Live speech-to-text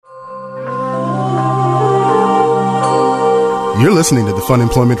You're listening to the Fun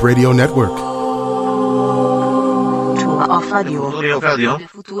Employment Radio Network. The future of radio.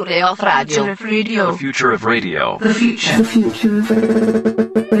 The future of radio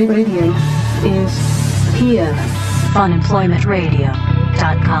is here.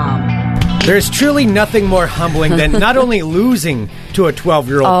 funemploymentradio.com. There's truly nothing more humbling than not only losing to a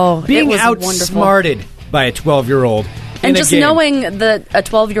 12-year-old, being outsmarted by a 12-year-old. And just knowing that a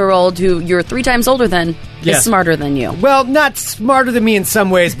 12-year-old who you're 3 times older than is smarter than you. Well, not smarter than me in some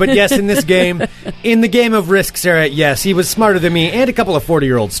ways, but yes, in this game, in the game of Risk, Sarah, yes, he was smarter than me and a couple of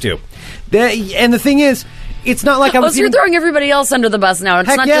 40-year-olds too. And the thing is, it's not like I was. So you're throwing everybody else under the bus now. It's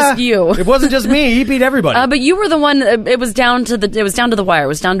not just you. It wasn't just me. He beat everybody. But you were the one. It was down to the wire. It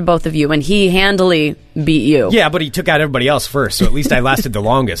was down to both of you, and he handily beat you. Yeah, but he took out everybody else first, so at least I lasted the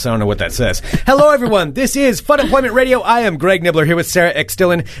longest. I don't know what that says. Hello, everyone. This is Fun Employment Radio. I am Greg Nibbler here with Sarah X.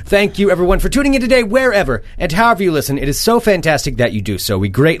 Dillon. Thank you, everyone, for tuning in today, wherever and however you listen. It is so fantastic that you do so. We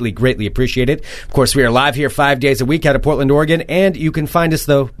greatly, greatly appreciate it. Of course, we are live here 5 days a week out of Portland, Oregon, and you can find us,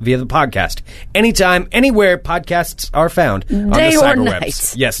 though, via the podcast. Anytime, anywhere podcasts are found on the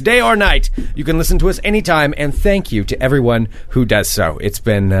cyberwebs. Yes, day or night. You can listen to us anytime, and thank you to everyone who does so. It's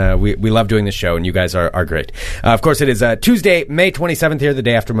been, we love doing this show, and you guys are great. Of course, it is Tuesday, May 27th here, the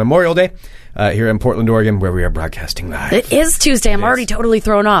day after Memorial Day, here in Portland, Oregon, where we are broadcasting live. It is Tuesday. I'm already totally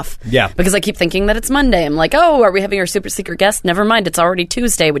thrown off. Yeah. Because I keep thinking that it's Monday. I'm like, oh, are we having our super secret guest? Never mind. It's already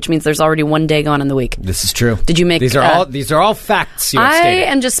Tuesday, which means there's already one day gone in the week. This is true. Did you make... These are all facts you have stated. I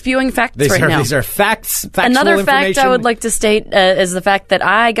am just spewing facts now. These are facts, factual Another fact information. I would like to state is the fact that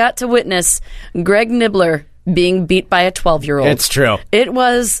I got to witness Greg Nibbler being beat by a 12-year-old. It's true. It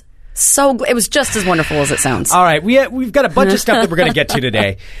was just as wonderful as it sounds. All right, we've got a bunch of stuff that we're going to get to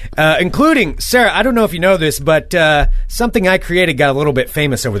today, including, Sarah, I don't know if you know this, but something I created got a little bit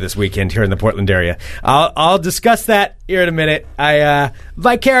famous over this weekend here in the Portland area. I'll discuss that here in a minute.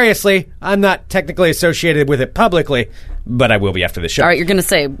 Vicariously, I'm not technically associated with it publicly, but I will be after the show. All right, you're going to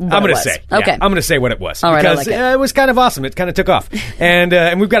say what I'm going to say. Okay. Yeah, I'm going to say what it was. All right, because I like it was kind of awesome. It kind of took off.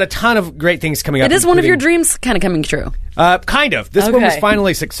 And we've got a ton of great things coming up. It is one of your dreams kind of coming true. Kind of. This one was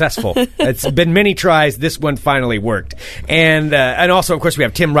finally successful. It's been many tries. This one finally worked. And also, of course, we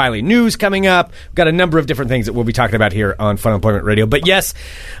have Tim Riley News coming up. We've got a number of different things that we'll be talking about here on Fun Employment Radio. But yes,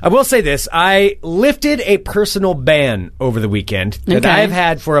 I will say this. I lifted a personal ban over the weekend that I've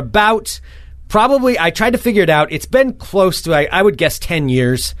had for about... Probably, I tried to figure it out. It's been close to, I would guess, 10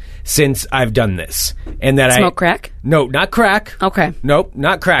 years since I've done this. And that Smoke crack? No, not crack. Okay. Nope,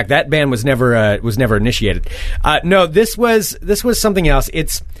 not crack. That ban was never initiated. No, this was something else.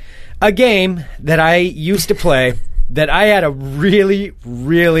 It's a game that I used to play that I had a really,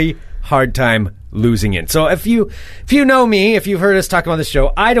 really hard time losing in. So if you know me, if you've heard us talk about this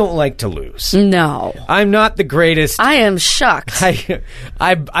show, I don't like to lose. No. I'm not the greatest. I am shocked.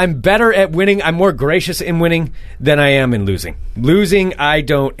 I'm better at winning. I'm more gracious in winning than I am in losing. Losing, I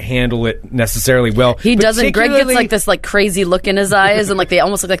don't handle it necessarily well. He doesn't. Greg gets like this crazy look in his eyes, and they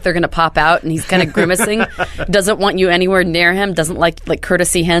almost look like they're going to pop out, and he's kind of grimacing. Doesn't want you anywhere near him. Doesn't like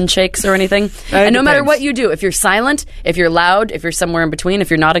courtesy handshakes or anything. And no matter what you do, if you're silent, if you're loud, if you're somewhere in between, if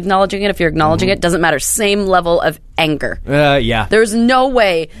you're not acknowledging it, if you're acknowledging it, doesn't matter. Same level of anger. Yeah. There's no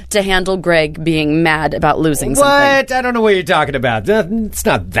way to handle Greg being mad about losing something. What? I don't know what you're talking about. It's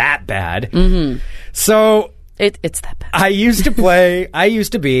not that bad. Mm-hmm. So... It's that bad. I used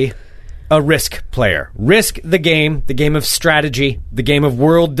to be a Risk player. Risk, the game of strategy, the game of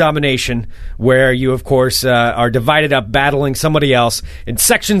world domination, where you, of course, are divided up battling somebody else in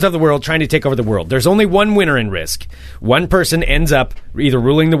sections of the world trying to take over the world. There's only one winner in Risk. One person ends up either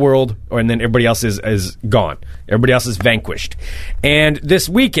ruling the world and then everybody else is gone. Everybody else is vanquished. And this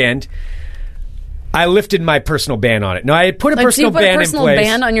weekend... I lifted my personal ban on it. No, I had put a personal ban in place. So you put a personal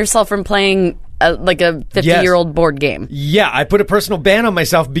ban on yourself from playing a 50-year-old board game? Yeah, I put a personal ban on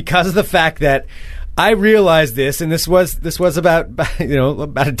myself because of the fact that I realized this, and this was about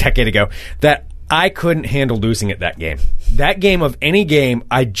about a decade ago, that I couldn't handle losing at that game. That game of any game,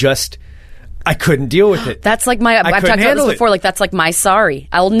 I couldn't deal with it. That's like I've talked about this before, that's like my Sorry.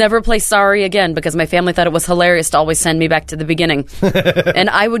 I'll never play Sorry again because my family thought it was hilarious to always send me back to the beginning. And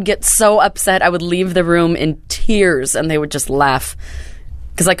I would get so upset, I would leave the room in tears and they would just laugh.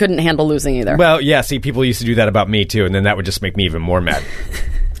 Because I couldn't handle losing either. Well, yeah, see, people used to do that about me too, and then that would just make me even more mad.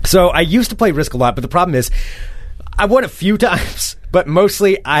 So I used to play Risk a lot, but the problem is, I won a few times, but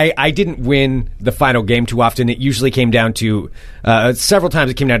mostly I didn't win the final game too often. It usually came down to, several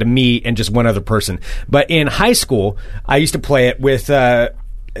times it came down to me and just one other person. But in high school, I used to play it with,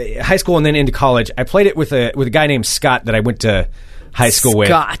 high school and then into college. I played it with a guy named Scott that I went to high school with.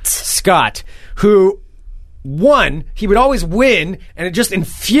 Scott, who... one, he would always win, and it just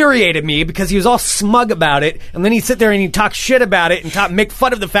infuriated me because he was all smug about it, and then he'd sit there and he'd talk shit about it and make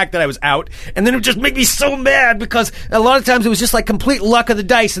fun of the fact that I was out, and then it would just make me so mad because a lot of times it was just like complete luck of the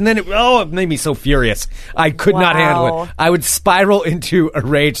dice, and then it made me so furious. I could not handle it. I would spiral into a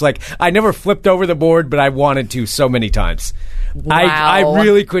rage. Like, I never flipped over the board, but I wanted to so many times. Wow. I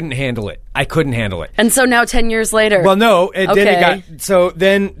really couldn't handle it. I couldn't handle it. And so now 10 years later. Well, no. Then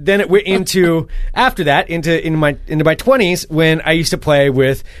it went into after that into my 20s when I used to play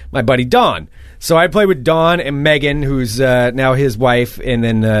with my buddy Don. So I played with Don and Megan, who's now his wife, and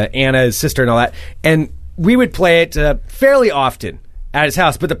then Anna, his sister, and all that. And we would play it fairly often at his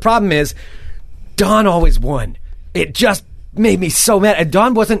house. But the problem is, Don always won. It just made me so mad. And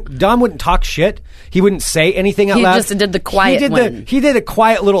Don wouldn't talk shit. He wouldn't say anything out loud. He just did the quiet one. He did a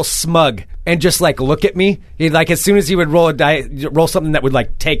quiet little smug and just like look at me. He'd like, as soon as he would roll something that would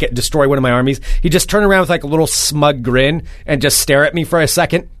like destroy one of my armies, he'd just turn around with like a little smug grin and just stare at me for a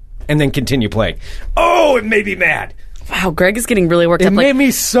second and then continue playing. Oh, it made me mad. Wow, Greg is getting really worked up. It made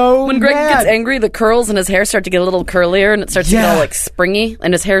me so When Greg mad. gets angry, the curls in his hair start to get a little curlier and it starts to get all like springy,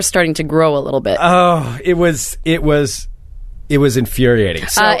 and his hair's starting to grow a little bit. Oh, it was infuriating.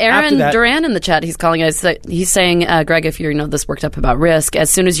 So Aaron Duran in the chat, he's calling us. He's saying, Greg, if you're this worked up about Risk, as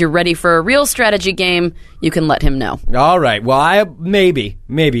soon as you're ready for a real strategy game, you can let him know. All right. Well, I may be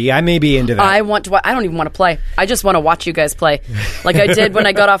into that. I don't even want to play. I just want to watch you guys play, like I did when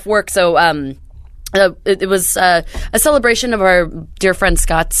I got off work. So it was a celebration of our dear friend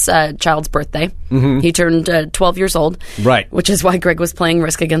Scott's child's birthday. Mm-hmm. He turned 12 years old. Right. Which is why Greg was playing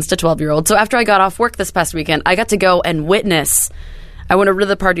Risk against a 12-year-old. So after I got off work this past weekend, I got to go and witness. I went over to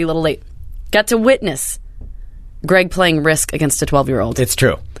the party a little late. Got to witness Greg playing Risk against a 12-year-old. It's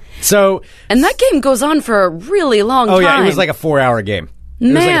true. So, and that game gogoes on for a really long time. Oh, yeah. It was like a 4-hour game.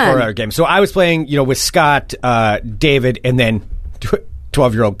 Man. It was like a 4-hour game. So I was playing, with Scott, David, and then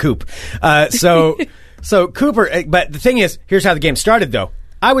 12-year-old Coop. So Cooper, but the thing is, here's how the game started, though.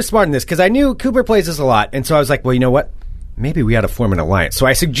 I was smart in this because I knew Cooper plays this a lot, and so I was like, well, you know what? Maybe we ought to form an alliance. So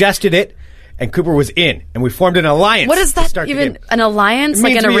I suggested it, and Cooper was in, and we formed an alliance. What is that even? An alliance?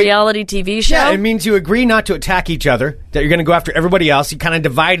 Like in a reality TV show? Yeah, it means you agree not to attack each other, that you're going to go after everybody else. You kind of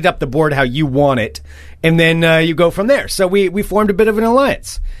divided up the board how you want it, and then you go from there. So we formed a bit of an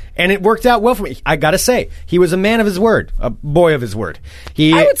alliance. And it worked out well for me. I gotta say, he was a man of his word, a boy of his word.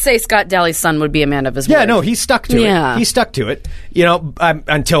 I would say Scott Daly's son would be a man of his word. Yeah, no, he stuck to it. He stuck to it.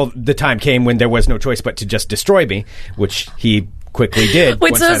 Until the time came when there was no choice but to just destroy me, which he quickly did.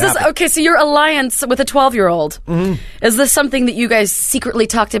 Wait, so is this okay? So your alliance with a 12-year-old, is this something that you guys secretly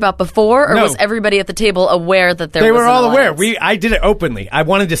talked about before, or was everybody at the table aware that there was? They were all aware. I did it openly. I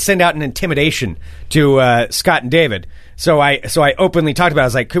wanted to send out an intimidation to Scott and David. So I openly talked about it. I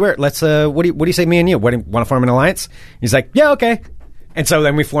was like, Cooper, let's what do you say, me and you? Want to form an alliance? He's like, yeah, okay. And so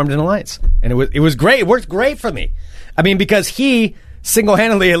then we formed an alliance, and it was great. It worked great for me. I mean, because he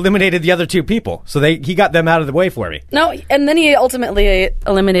single-handedly eliminated the other two people, so he got them out of the way for me. No, and then he ultimately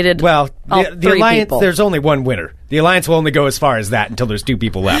eliminated all the alliance. People. There's only one winner. The alliance will only go as far as that until there's two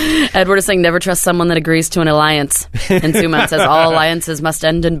people left. Edward is saying, never trust someone that agrees to an alliance. And Suman says, all alliances must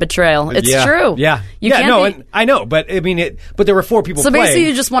end in betrayal. It's true. Yeah. I know, but I mean, but there were four people playing. So basically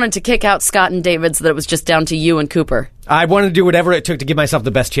you just wanted to kick out Scott and David so that it was just down to you and Cooper. I wanted to do whatever it took to give myself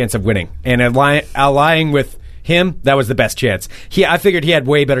the best chance of winning. And allying with him, that was the best chance. I figured he had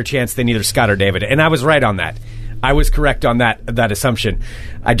way better chance than either Scott or David, and I was right on that. I was correct on that assumption.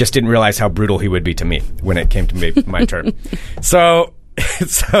 I just didn't realize how brutal he would be to me when it came to my turn. So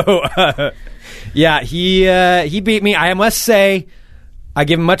he beat me. I must say, I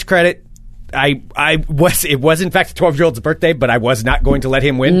give him much credit. It was in fact the 12-year-old's birthday, but I was not going to let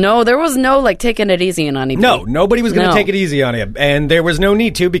him win. No, there was no taking it easy on anybody. No, nobody was going to take it easy on him, and there was no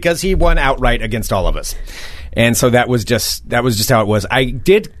need to because he won outright against all of us. And so that was just how it was. I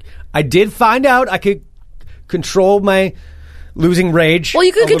did find out I could control my losing rage. Well,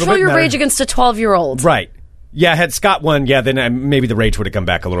 you could control your rage against a 12-year-old. Right. Yeah, had Scott won, then maybe the rage would have come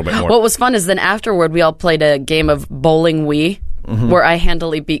back a little bit more. What was fun is then afterward we all played a game of bowling Wii. Mm-hmm. Where I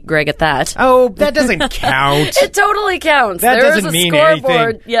handily beat Greg at that. Oh, that doesn't count. It totally counts. That doesn't mean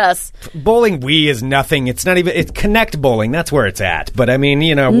scoreboard. Anything. Yes. Bowling Wii is nothing. It's not even. It's Connect Bowling. That's where it's at. But I mean,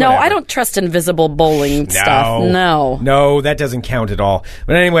 No, whatever. I don't trust invisible bowling stuff. No, that doesn't count at all.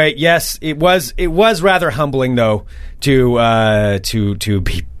 But anyway, yes, it was rather humbling though to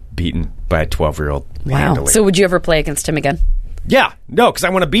be beaten by a 12-year-old. Wow. Handily. So would you ever play against him again? Yeah. No, because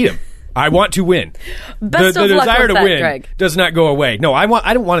I want to beat him. I want to win. Best the of luck desire with to that, win Greg. does not go away. No,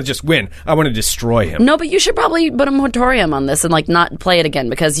 I don't want to just win. I want to destroy him. No, but you should probably put a moratorium on this and like not play it again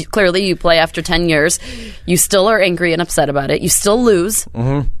because clearly you play after 10 years. You still are angry and upset about it. You still lose.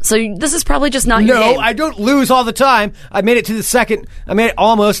 Mm-hmm. So this is probably just not your game. No, I don't lose all the time. I made it to the second. I made it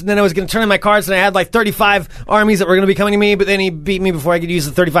almost, and then I was going to turn in my cards, and I had like 35 armies that were going to be coming to me, but then he beat me before I could use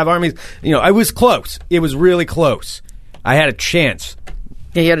the 35 armies. I was close. It was really close. I had a chance.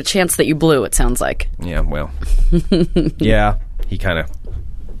 Yeah, you had a chance that you blew, it sounds like. Yeah, well. Yeah, he kind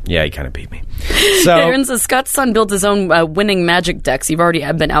of beat me. So, Aaron says, Scott's son built his own winning magic decks. You've already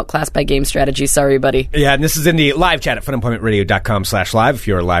been outclassed by game strategy. Sorry, buddy. Yeah, and this is in the live chat at funemploymentradio.com/live. If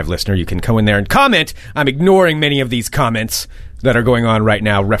you're a live listener, you can go in there and comment. I'm ignoring many of these comments that are going on right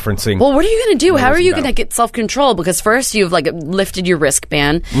now referencing... Well, what are you going to do? How are you going to get self-control? Because first you've lifted your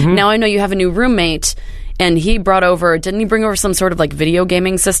wristband. Mm-hmm. Now I know you have a new roommate... And he didn't he bring over some sort of video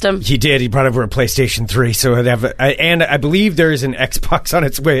gaming system? He did. He brought over a PlayStation 3. So and I believe there is an Xbox on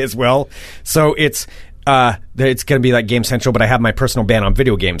its way as well. So it's going to be like Game Central, but I have my personal ban on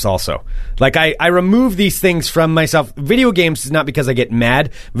video games also. I remove these things from myself. Video games is not because I get mad.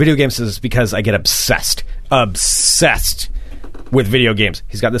 Video games is because I get obsessed. Obsessed with video games.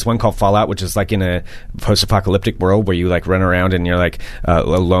 He's got this one called Fallout, which is in a post-apocalyptic world where you run around and you're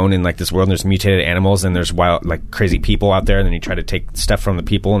alone in this world, and there's mutated animals and there's wild crazy people out there, and then you try to take stuff from the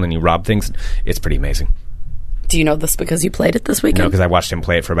people and then you rob things. It's pretty amazing. Do you know this because you played it this weekend? No, because I watched him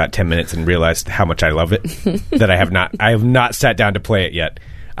play it for about 10 minutes and realized how much I love it. That I have not sat down to play it yet.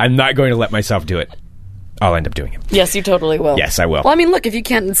 I'm not going to let myself do it. I'll end up doing it. Yes, you totally will. Yes, I will. Well, I mean, look, if you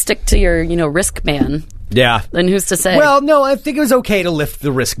can't stick to your, risk ban... Yeah. Then who's to say? Well, no, I think it was okay to lift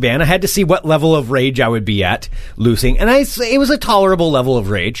the risk ban. I had to see what level of rage I would be at losing, and it was a tolerable level of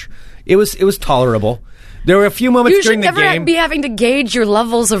rage. It was tolerable. There were a few moments during the game. You should never be having to gauge your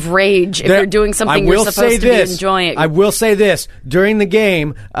levels of rage if you're doing something you're supposed to be enjoying. I will say this. During the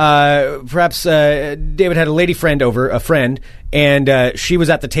game, perhaps David had a lady friend over, a friend, and she was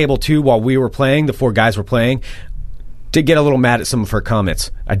at the table too while we were playing, the four guys were playing. To get a little mad at some of her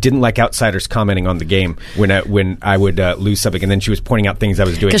comments. I didn't like outsiders commenting on the game when I would lose something, and then she was pointing out things I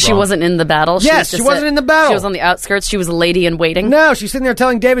was doing wrong. Because she wasn't in the battle? Yes, she wasn't in the battle. She was on the outskirts? She was a lady in waiting? No, she's sitting there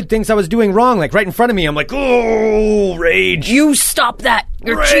telling David things I was doing wrong, right in front of me. I'm like, oh, rage. You stop that.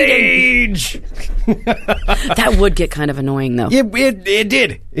 You're cheating. That would get kind of annoying, though. It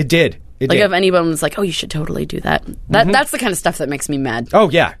did. If anyone was like, oh, you should totally do that. That's the kind of stuff that makes me mad. Oh,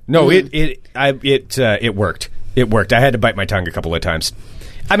 yeah. No, it worked. It worked. I had to bite my tongue a couple of times.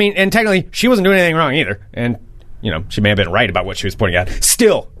 I mean, and technically, she wasn't doing anything wrong either. And, she may have been right about what she was pointing out.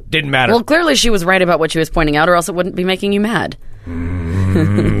 Still, didn't matter. Well, clearly she was right about what she was pointing out, or else it wouldn't be making you mad.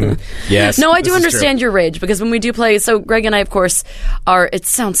 Yes. No, I do understand your rage, because when we do play, so Greg and I, of course, it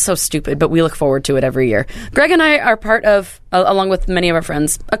sounds so stupid, but we look forward to it every year. Greg and I are part of, along with many of our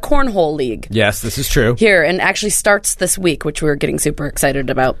friends, a cornhole league. Yes, this is true. Here, and actually starts this week, which we're getting super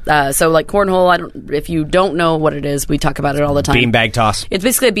excited about. So cornhole, if you don't know what it is, we talk about it all the time. Beanbag toss. It's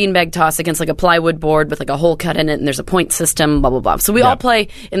basically a beanbag toss against a plywood board with a hole cut in it, and there's a point system, blah, blah, blah. So we all play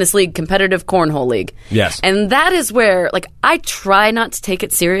in this league, competitive cornhole league. Yes. And that is where, I try not to take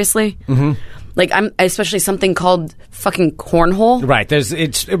it seriously. Mm-hmm. I'm especially something called fucking cornhole. Right.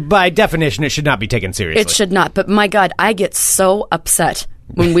 It's by definition, it should not be taken seriously. It should not. But my God, I get so upset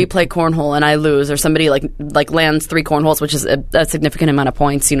when we play cornhole and I lose, or somebody lands 3 cornholes, which is a significant amount of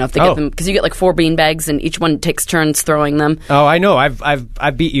points. If they get them, because you get 4 beanbags and each one takes turns throwing them. Oh, I know.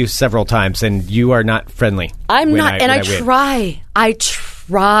 I've beat you several times, and you are not friendly. I'm not, and I try. I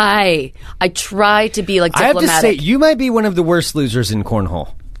try to be diplomatic. I have to say, you might be one of the worst losers in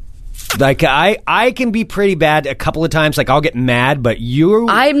cornhole. I can be pretty bad a couple of times. I'll get mad, but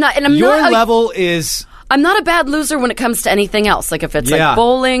I'm not, and your level is. I'm not a bad loser when it comes to anything else. If it's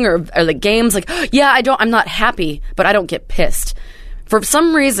bowling or games, I'm not happy, but I don't get pissed. For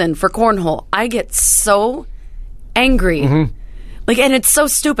some reason, for cornhole, I get so angry. Mm-hmm. And it's so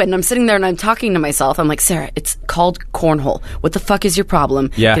stupid, and I'm sitting there and I'm talking to myself. I'm like, Sarah, it's called cornhole. What the fuck is your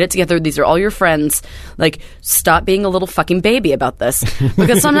problem? Yeah. Get it together. These are all your friends. Stop being a little fucking baby about this.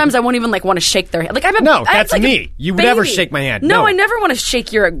 Because sometimes I won't even want to shake their hand. No, that's me. You would never shake my hand. No, I never want to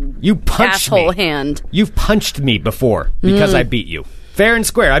shake your asshole hand. You've punched me before because I beat you. Fair and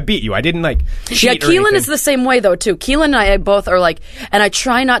square. I beat you. I didn't cheat Keelan is the same way though too. Keelan and I both are and I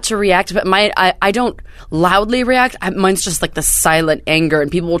try not to react, but I don't loudly react. Mine's just the silent anger,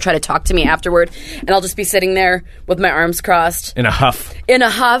 and people will try to talk to me afterward, and I'll just be sitting there with my arms crossed in a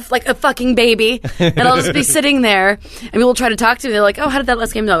huff, like a fucking baby, and I'll just be sitting there, and people will try to talk to me. They're like, "Oh, how did that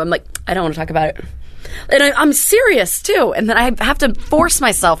last game go?" I'm like, "I don't want to talk about it." And I'm serious, too. And then I have to force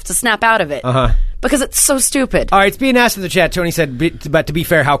myself to snap out of it. Because it's so stupid. All right, it's being asked in the chat. Tony said, but to be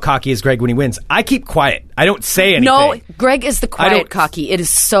fair, how cocky is Greg when he wins? I keep quiet. I don't say anything. No, Greg is the quiet cocky. It is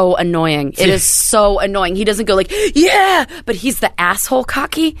so annoying. It is so annoying. He doesn't go like, yeah, but he's the asshole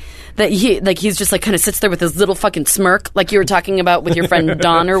cocky that he's just like kind of sits there with his little fucking smirk, like you were talking about with your friend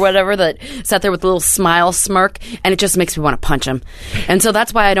Don or whatever, that sat there with a little smile smirk, and it just makes me want to punch him. And so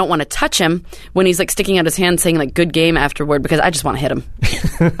that's why I don't want to touch him when he's like sticking out his hand saying like good game afterward, because I just want to hit him.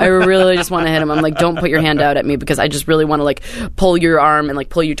 I really just want to hit him. I'm like, don't put your hand out at me, because I just really want to like pull your arm and like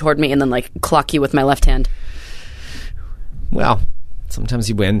pull you toward me and then like clock you with my left hand. Well, sometimes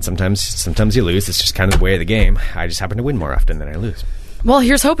you win, sometimes you lose. It's just kind of the way of the game. I just happen to win more often than I lose. Well,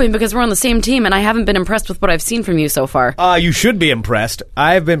 here's hoping, because we're on the same team, and I haven't been impressed with what I've seen from you so far. You should be impressed.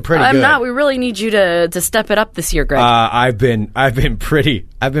 I've been pretty good. I'm not. We really need you to step it up this year, Greg. I've been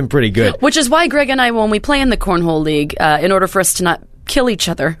pretty good. Which is why Greg and I, when we play in the Cornhole League, in order for us to not kill each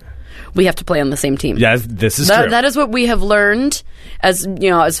other, we have to play on the same team. Yeah, this is true. That is what we have learned as,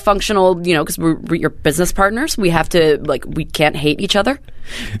 as functional, because we're your business partners. We have to, we can't hate each other.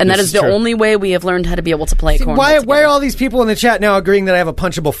 And that is the only way we have learned how to be able to play cornhole together. Why are all these people in the chat now agreeing that I have a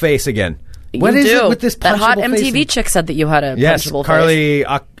punchable face again? What is it with this punchable face? That hot MTV chick said that you had a punchable face. Yes, Carly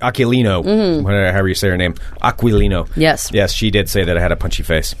Aquilino, however you say her name. Aquilino. Yes. Yes, she did say that I had a punchy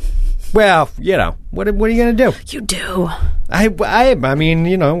face. Well, what are you going to do? You do. I mean,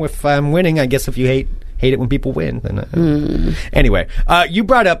 if I'm winning, I guess if you hate it when people win, then... Anyway, you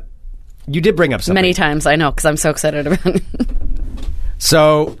did bring up something. Many times, I know, because I'm so excited about it.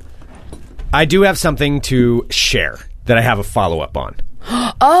 So, I do have something to share that I have a follow-up on.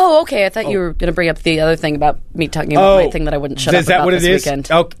 Oh, okay. I thought you were going to bring up the other thing about me talking about my thing that I wouldn't shut up about this weekend.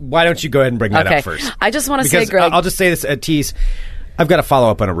 Oh, why don't you go ahead and bring that up first? I just want to say, Greg... I'll just say this, tease. I've got a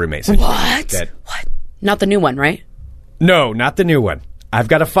follow-up on a roommate situation. What? Not the new one, right? No, not the new one. I've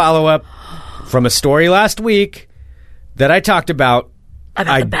got a follow-up from a story last week that I talked about.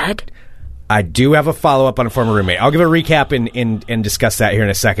 About the bed? I do have a follow-up on a former roommate. I'll give a recap and discuss that here in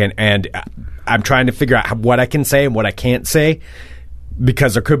a second. And I'm trying to figure out what I can say and what I can't say,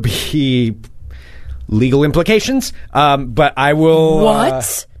 because there could be legal implications. But I will...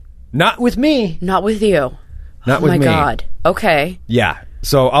 What? Not with me. Not with you. Not with me. Oh, my God. Okay. Yeah.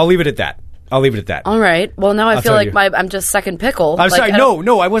 So I'll leave it at that. All right. Well, now I feel like I'm just second pickle. I'm sorry.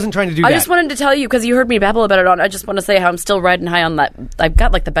 No, I wasn't trying to do that. I just wanted to tell you, because you heard me babble about it I just want to say how I'm still riding high on that. I've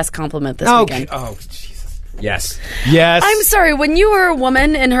got the best compliment this weekend. Oh, Jesus. Yes. I'm sorry. When you were a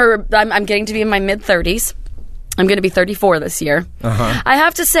woman in her... I'm getting to be in my mid-30s. I'm going to be 34 this year. I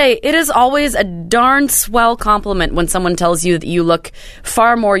have to say, it is always a darn swell compliment when someone tells you that you look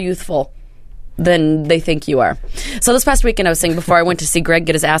far more youthful than they think you are. So this past weekend, I was saying, before I went to see Greg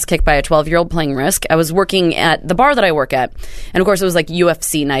get his ass kicked by a 12-year-old playing Risk, I was working at the bar that I work at. And of course, it was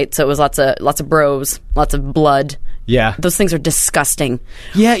UFC night, so it was lots of bros, lots of blood. Yeah. Those things are disgusting.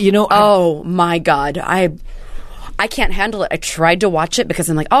 Yeah, Oh, my God. I can't handle it. I tried to watch it because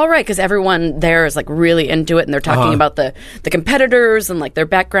I'm like, all right, because everyone there is really into it, and they're talking about the competitors and their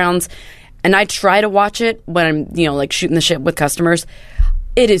backgrounds. And I try to watch it when I'm, shooting the shit with customers.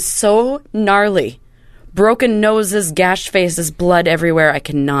 It is so gnarly. Broken noses, gashed faces, blood everywhere. I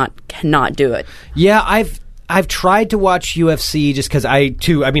cannot do it. Yeah, I've tried to watch UFC just because I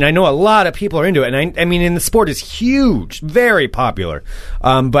know a lot of people are into it, and and the sport is huge, very popular.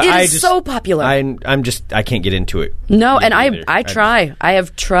 But it is so popular. I can't get into it. No, and I try. I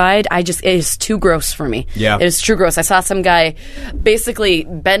have tried. it is too gross for me. Yeah, it is too gross. I saw some guy basically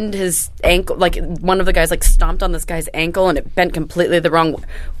bend his ankle. One of the guys stomped on this guy's ankle, and it bent completely the wrong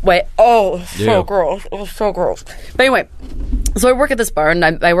way. Oh, so gross. It was so gross. But anyway, so I work at this bar, and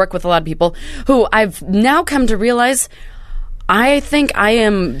I work with a lot of people who I've now come to realize I think I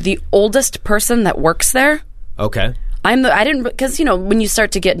am the oldest person that works there. Okay. Because, when you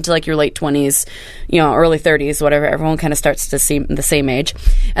start to get into your late 20s, early 30s, whatever, everyone kind of starts to seem the same age.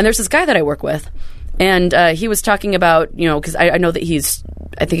 And there's this guy that I work with, and he was talking about, because I know that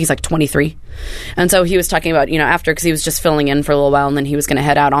I think he's 23. And so he was talking about, after, because he was just filling in for a little while, and then he was going to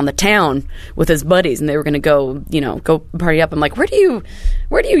head out on the town with his buddies, and they were going to go party up. I'm like, where do you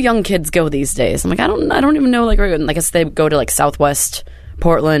young kids go these days? I'm like, I don't even know, I guess they go to Southwest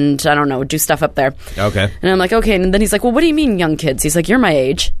Portland, I don't know, do stuff up there. Okay. And I'm like, okay. And then he's like, well, what do you mean young kids? He's like, you're my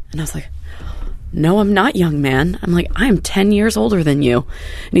age. And I was like, no, I'm not young, man. I'm like, I'm 10 years older than you.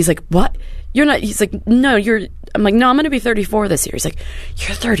 And he's like, what? You're not. He's like, no, you're. I'm like, no, I'm going to be 34 this year. He's like,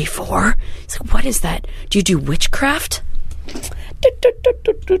 you're 34? He's like, what is that? Do you do witchcraft? And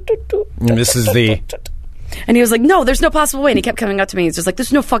this is the And he was like, no, there's no possible way. And he kept coming up to me. He's just like,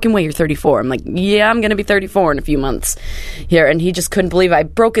 there's no fucking way you're 34. I'm like, yeah, I'm going to be 34 in a few months here. And he just couldn't believe it. I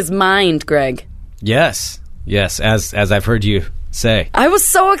broke his mind, Greg. Yes, as I've heard you say. I was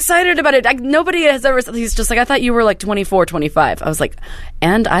so excited about it. Nobody has ever said, he's just like, I thought you were like 24, 25. I was like,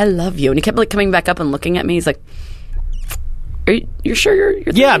 and I love you. And he kept like coming back up and looking at me. He's like, you're sure you're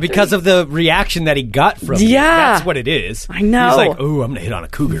 33? Yeah, because of the reaction that he got from you. That's what it is. I know. He's like, ooh, I'm going to hit on a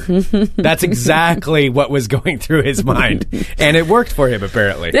cougar. That's exactly what was going through his mind. And it worked for him,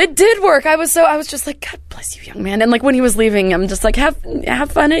 apparently. It did work. I was just like, God bless you, young man. And like when he was leaving, I'm just like, have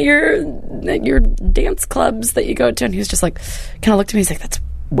fun at your dance clubs that you go to. And he was just like, kind of looked at me. He's like, that's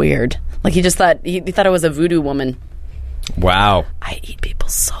weird. Like he just thought, he thought I was a voodoo woman. Wow. I eat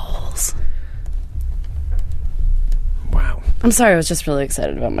people's souls. Wow. I'm sorry, I was just really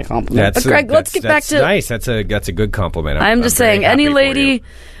excited about my compliment. But Greg, let's get back to... That's nice. That's a good compliment. I'm just saying, any lady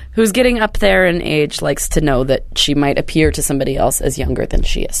who's getting up there in age likes to know that she might appear to somebody else as younger than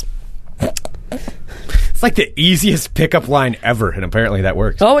she is. It's like the easiest pickup line ever, and apparently that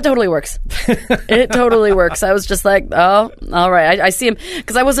works. Oh, it totally works. It totally works. I was just like, oh, all right. I see him,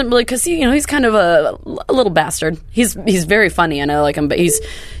 because I wasn't really... Because, he's kind of a little bastard. He's very funny, and I like him, but he's,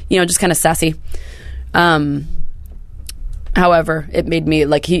 just kind of sassy. However, it made me,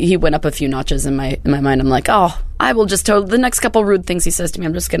 like, he went up a few notches in my mind. I'm like, oh, I will just the next couple rude things he says to me,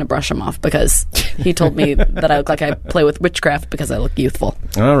 I'm just going to brush him off, because he told me that I look like I play with witchcraft because I look youthful.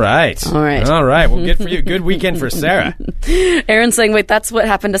 All right. Well, good for you. Good weekend for Sarah. Aaron's saying, wait, that's what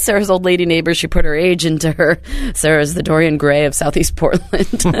happened to Sarah's old lady neighbor. She put her age into her. Sarah's the Dorian Gray of Southeast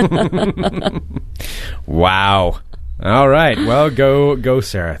Portland. Wow. All right. Well, go,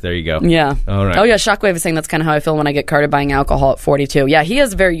 Sarah. There you go. Yeah. All right. Oh, yeah. Shockwave is saying that's kind of how I feel when I get carded buying alcohol at 42. Yeah, he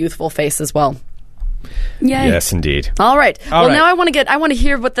has a very youthful face as well. Yay. Yes, indeed. All right. Now I want to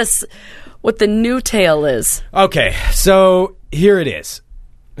hear what the new tale is. Okay. So here it is.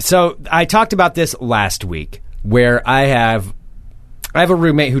 So I talked about this last week, where I have a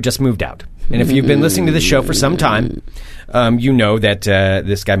roommate who just moved out. And if you've been listening to the show for some time, you know that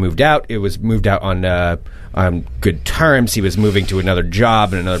this guy moved out. It was moved out on good terms. He was moving to another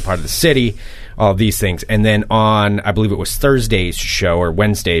job in another part of the city, all these things. And then on, I believe it was Thursday's show or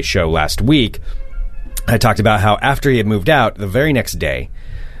Wednesday's show last week, I talked about how after he had moved out, the very next day,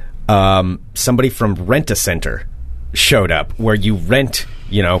 somebody from Rent-A-Center showed up, where you rent,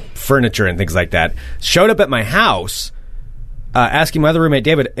 furniture and things like that, showed up at my house, asking my other roommate,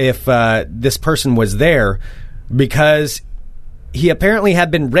 David, if this person was there, because he apparently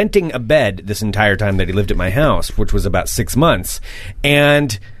had been renting a bed this entire time that he lived at my house, which was about 6 months,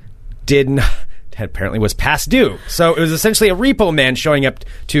 and apparently was past due. So it was essentially a repo man showing up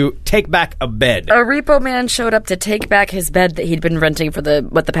to take back a bed. A repo man showed up to take back his bed that he'd been renting for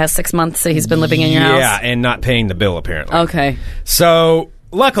the past 6 months that he's been living in your house? Yeah, and not paying the bill, apparently. Okay. So,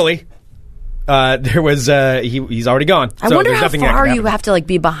 luckily... there was he's already gone. I wonder how far you have to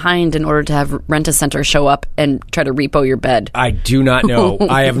be behind in order to have Rent-A-Center show up and try to repo your bed. I do not know.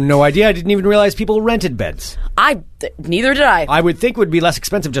 I have no idea. I didn't even realize people rented beds. Neither did I. I would think it would be less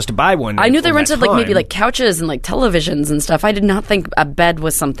expensive just to buy one. I knew they rented maybe couches and televisions and stuff. I did not think a bed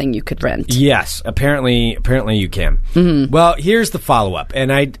was something you could rent. Yes, apparently you can. Mm-hmm. Well, here's the follow-up.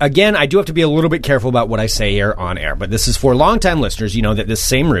 And I do have to be a little bit careful about what I say here on air, but this is for longtime listeners. You know that this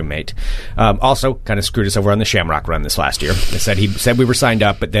same roommate also kind of screwed us over on the Shamrock Run this last year. He said we were signed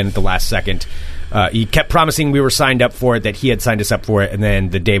up, but then at the last second, he kept promising we were signed up for it, that he had signed us up for it, and then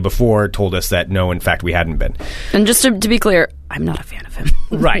the day before told us that no, in fact, we hadn't been. And just to be clear, I'm not a fan of him.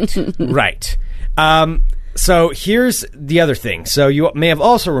 Right. So here's the other thing. So you may have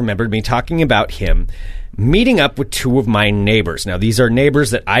also remembered me talking about him meeting up with two of my neighbors. Now, these are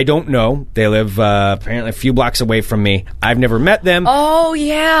neighbors that I don't know. They live apparently a few blocks away from me. I've never met them. Oh,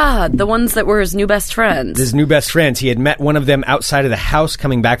 yeah. The ones that were his new best friends. His new best friends. He had met one of them outside of the house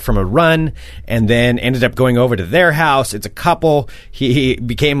coming back from a run, and then ended up going over to their house. It's a couple. He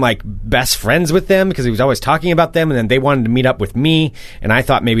became best friends with them because he was always talking about them, and then they wanted to meet up with me, and I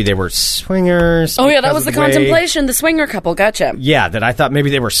thought maybe they were swingers. Oh, yeah, that was the contemplation, the swinger couple. Gotcha. Yeah, that I thought maybe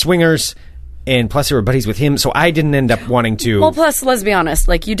they were swingers. And plus, they were buddies with him, so I didn't end up wanting to... Well, plus, let's be honest,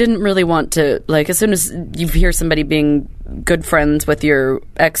 you didn't really want to... as soon as you hear somebody being good friends with your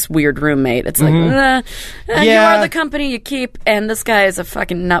ex-weird roommate, it's you are the company you keep, and this guy is a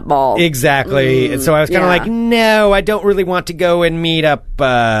fucking nutball. Exactly. And so I was kind of no, I don't really want to go and meet up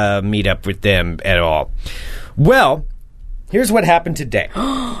with them at all. Well, here's what happened today.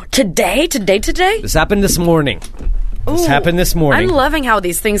 Today? This happened this morning. This happened this morning. I'm loving how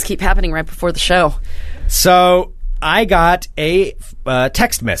these things keep happening right before the show. So I got a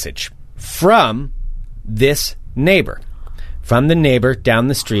text message from this neighbor. From the neighbor down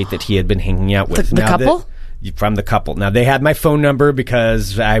the street that he had been hanging out with. The couple? From the couple. Now, they had my phone number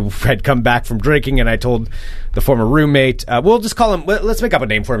because I had come back from drinking, and I told the former roommate, we'll just call him, let's make up a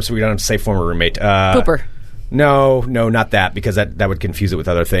name for him so we don't have to say former roommate. Pooper. No, not that, because that would confuse it with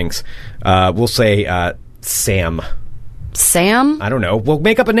other things. We'll say Sam. Sam? I don't know. We'll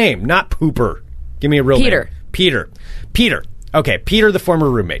make up a name, not Pooper. Give me a real name. Peter. Okay, Peter, the former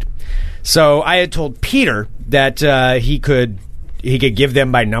roommate. So I had told Peter that he could give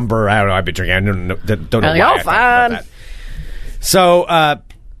them my number. I don't know. I've been drinking. I don't know why. I thought about that. So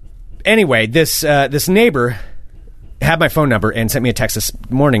anyway, this neighbor had my phone number and sent me a text this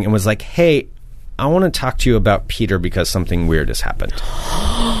morning and was like, "Hey, I want to talk to you about Peter because something weird has happened."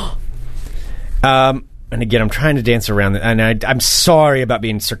 And again, I'm trying to dance around it, and I'm sorry about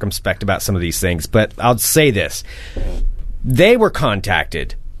being circumspect about some of these things, but I'll say this. They were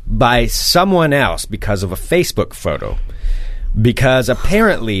contacted by someone else because of a Facebook photo. Because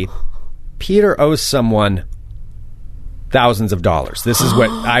apparently, Peter owes someone thousands of dollars. This is what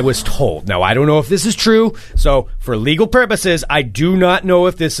I was told. Now, I don't know if this is true, so for legal purposes, I do not know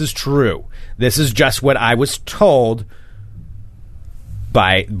if this is true. This is just what I was told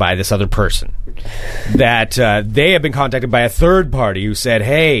by this other person. That they have been contacted by a third party who said,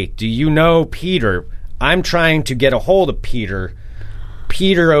 "Hey, do you know Peter? I'm trying to get a hold of Peter.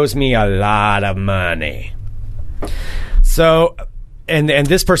 Peter owes me a lot of money." So, and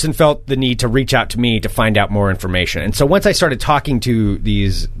this person felt the need to reach out to me to find out more information. And so once I started talking to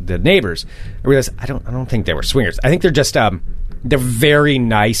the neighbors, I realized I don't think they were swingers. I think they're just they're very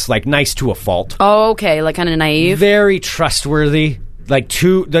nice, like nice to a fault. Oh, okay, like kind of naive. Very trustworthy. Like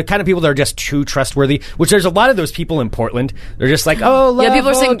the kind of people that are just too trustworthy, which there's a lot of those people in Portland. They're just like, oh, love,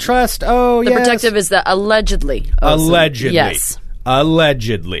 people are saying trust. Oh, the yes. protective is that allegedly. Yes.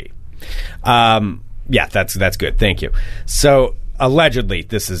 Allegedly. Yeah, that's good. Thank you. So allegedly,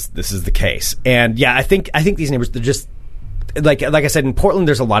 this is the case, and yeah, I think these neighbors, they're just like I said, in Portland,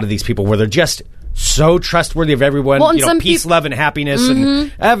 there's a lot of these people where they're just so trustworthy of everyone. Well, peace, love, and happiness,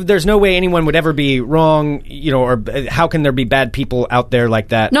 and there's no way anyone would ever be wrong. Or how can there be bad people out there like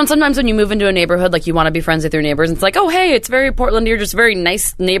that? No, and sometimes when you move into a neighborhood, like you want to be friends with your neighbors, and it's like, oh, hey, it's very Portland. You're just a very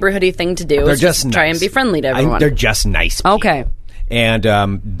nice neighborhoody thing to do. They're just nice. Try and be friendly to everyone. They're just nice people. Okay. And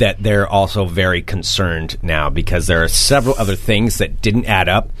that they're also very concerned now because there are several other things that didn't add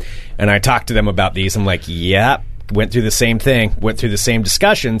up. And I talked to them about these. I'm like, yeah, went through the same thing, went through the same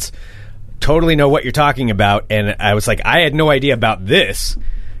discussions, totally know what you're talking about. And I was like, I had no idea about this.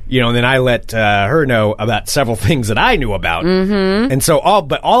 And then I let her know about several things that I knew about. Mm-hmm. And so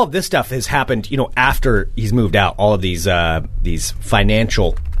all of this stuff has happened, after he's moved out, all of these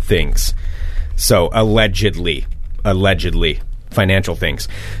financial things. So allegedly. Financial things.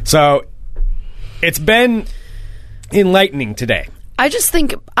 So it's been enlightening today. I just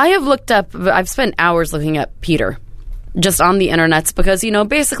think I've spent hours looking at Peter just on the internets because,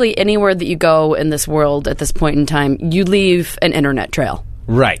 basically anywhere that you go in this world at this point in time, you leave an internet trail.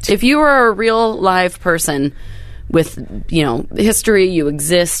 Right. If you are a real live person with, history, you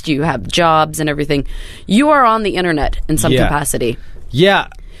exist, you have jobs and everything, you are on the internet in some capacity. Yeah.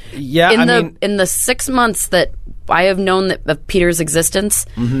 Yeah. In the 6 months that I have known of Peter's existence,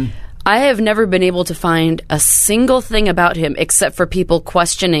 I have never been able to find a single thing about him except for people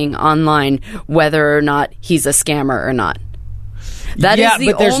questioning online whether or not he's a scammer or not. That is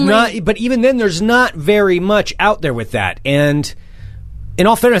the only... But even then, there's not very much out there with that. And in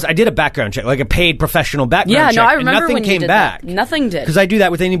all fairness, I did a background check, like a paid professional background check. I remember and nothing when came you did back. That. Nothing did. Because I do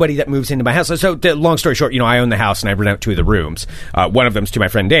that with anybody that moves into my house. So long story short, I own the house and I rent out 2 of the rooms. One of them's to my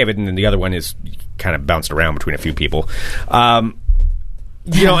friend David, and then the other one is kind of bounced around between a few people. And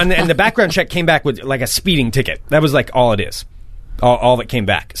the background check came back with like a speeding ticket. That was like all it is. All that came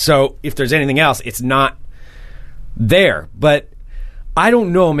back. So if there's anything else, it's not there. But I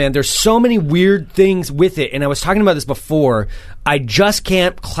don't know, man. There's so many weird things with it. And I was talking about this before. I just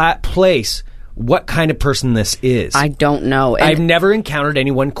can't place what kind of person this is. I don't know. I've never encountered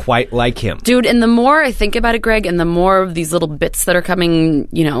anyone quite like him. Dude, and the more I think about it, Greg, and the more of these little bits that are coming,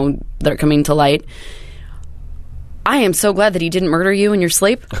 that are coming to light, I am so glad that he didn't murder you in your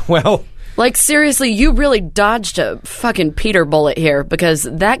sleep. Well... Like, seriously, you really dodged a fucking Peter bullet here because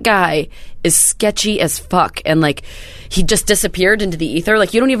that guy is sketchy as fuck. And, he just disappeared into the ether.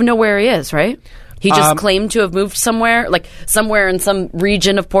 Like, you don't even know where he is, right? He just claimed to have moved somewhere, somewhere in some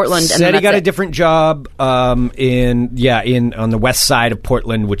region of Portland. Said he got a different job on the west side of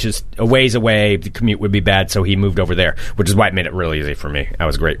Portland, which is a ways away. The commute would be bad, so he moved over there, which is why it made it really easy for me. I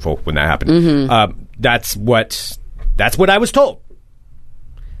was grateful when that happened. Mm-hmm. That's what I was told.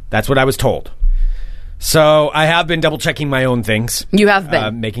 That's what I was told. So I have been double checking my own things. You have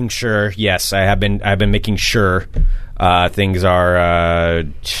been making sure. Yes, I have been. I've been making sure things are.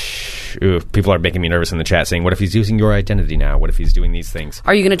 People are making me nervous in the chat, saying, "What if he's using your identity now? What if he's doing these things?"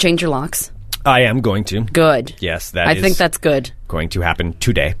 Are you going to change your locks? I am going to. Good. Yes, I think that's good. Going to happen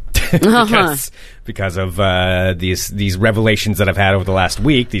today because of these revelations that I've had over the last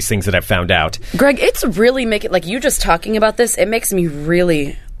week. These things that I've found out. Greg, it's really making like you just talking about this. It makes me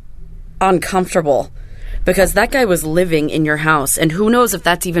really uncomfortable. Because that guy was living in your house, and who knows if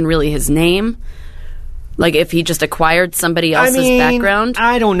that's even really his name? Like, if he just acquired somebody else's background?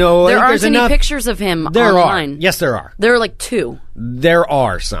 I don't know. There aren't any pictures of him online. Yes, there are. There are like 2. There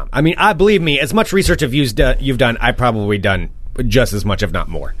are some. I mean, believe me, as much research as you've done, I've probably done just as much, if not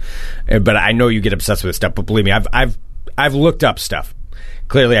more. But I know you get obsessed with this stuff. But believe me, I've looked up stuff.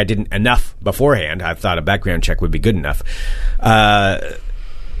 Clearly, I didn't enough beforehand. I thought a background check would be good enough.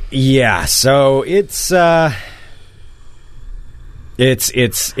 Yeah, so it's that's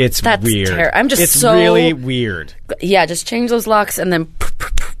weird. It's really weird. Yeah, just change those locks and then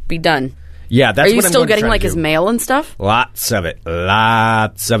be done. Yeah, that's. Are you still getting like his mail and stuff? Lots of it.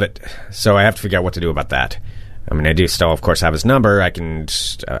 So I have to figure out what to do about that. I mean, I do still, of course, have his number. I can.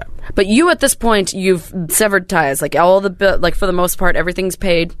 But you, at this point, you've severed ties. Like all the like for the most part, everything's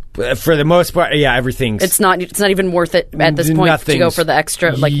paid. For the most part, yeah, everything's. It's not even worth it at this point to go for the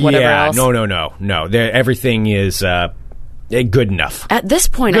extra, like whatever else. No. Everything is good enough. At this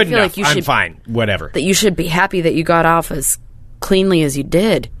point, I feel like you should. I'm fine. Whatever. That you should be happy that you got off as cleanly as you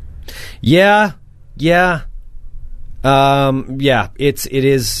did. Yeah. It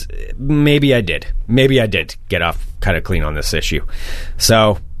is. Maybe I did get off kind of clean on this issue.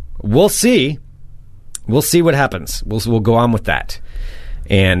 So we'll see. We'll see what happens. We'll go on with that.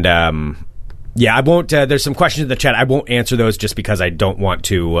 And I won't. There's some questions in the chat. I won't answer those just because I don't want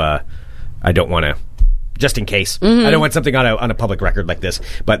to. Just in case. Mm-hmm. I don't want something on a public record like this.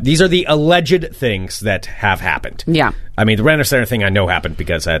 But these are the alleged things that have happened. Yeah. I mean, the Renner Center thing I know happened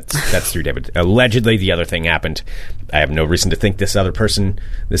because that's through David. Allegedly, the other thing happened. I have no reason to think this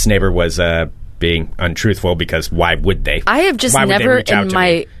neighbor was being untruthful, because why would they? I have just never in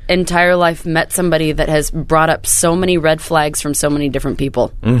my entire life met somebody that has brought up so many red flags from so many different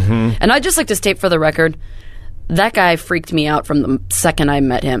people. Mm-hmm. And I'd just like to state for the record, that guy freaked me out from the second I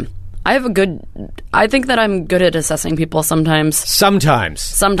met him. I think that I'm good at assessing people sometimes.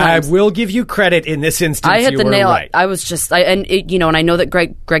 Sometimes. I will give you credit in this instance. I hit the nail. Right. I was just, and I know that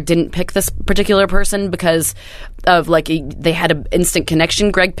Greg didn't pick this particular person because of they had an instant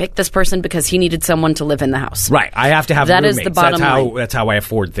connection. Greg picked this person because he needed someone to live in the house. Right. I have to have that roommates. Is the bottom line. That's how I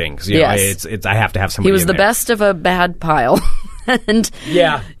afford things. Yes. I have to have somebody. He was in the there. best of a bad pile. And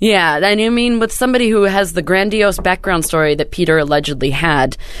yeah. And I mean, with somebody who has the grandiose background story that Peter allegedly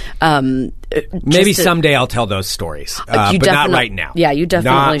had, maybe someday I'll tell those stories, but not right now. Yeah, you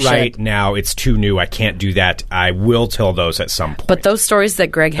definitely should. Not right now. It's too new. I can't do that. I will tell those at some point. But those stories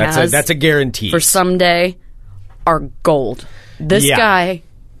that Greg has, that's a guarantee for someday, are gold. This guy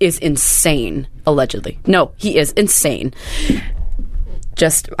is insane. Allegedly, no, he is insane.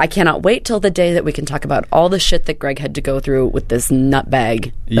 I cannot wait till the day that we can talk about all the shit that Greg had to go through with this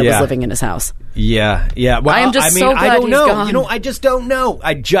nutbag that was living in his house. Yeah. Well, I am just so glad I don't know. Gone. I just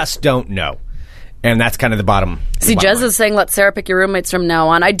don't know. And that's kind of the bottom. See, Jez is saying, let Sarah pick your roommates from now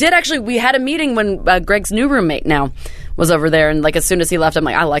on. I did actually. We had a meeting when Greg's new roommate now was over there, and as soon as he left, I'm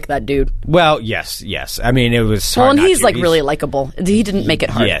like, I like that dude. Well, yes. I mean, it was hard. Well, and he's really likable. He didn't make it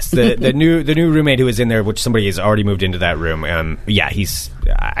hard. Yes, the new roommate who was in there, which somebody has already moved into that room. I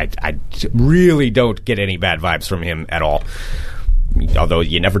really don't get any bad vibes from him at all. Although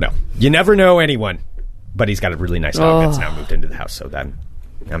you never know. You never know anyone. But he's got a really nice dog that's now moved into the house, so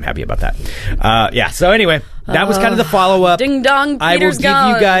I'm happy about that. So anyway, that was kind of the follow-up. Ding dong, Peter's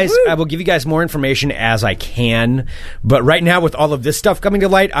gone. I will give you guys more information as I can. But right now, with all of this stuff coming to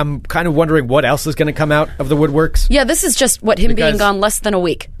light, I'm kind of wondering what else is going to come out of the woodworks. Yeah, this is just being gone less than a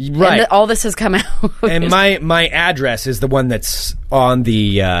week. Right. And all this has come out. And my address is the one that's on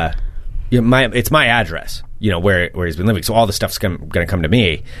the... it's my address, where he's been living. So all the stuff's going to come to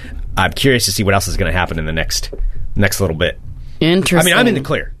me. I'm curious to see what else is going to happen in the next little bit. Interesting. I mean, I'm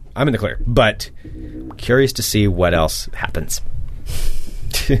in the clear, but curious to see what else happens.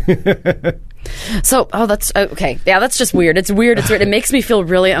 So, that's okay. Yeah, that's just weird. It's weird. It makes me feel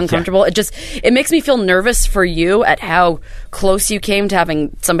really uncomfortable. Yeah. It makes me feel nervous for you at how close you came to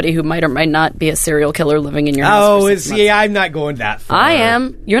having somebody who might or might not be a serial killer living in your house. I'm not going that far. I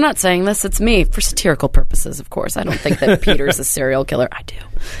am. You're not saying this. It's me for satirical purposes, of course. I don't think that Peter's a serial killer. I do.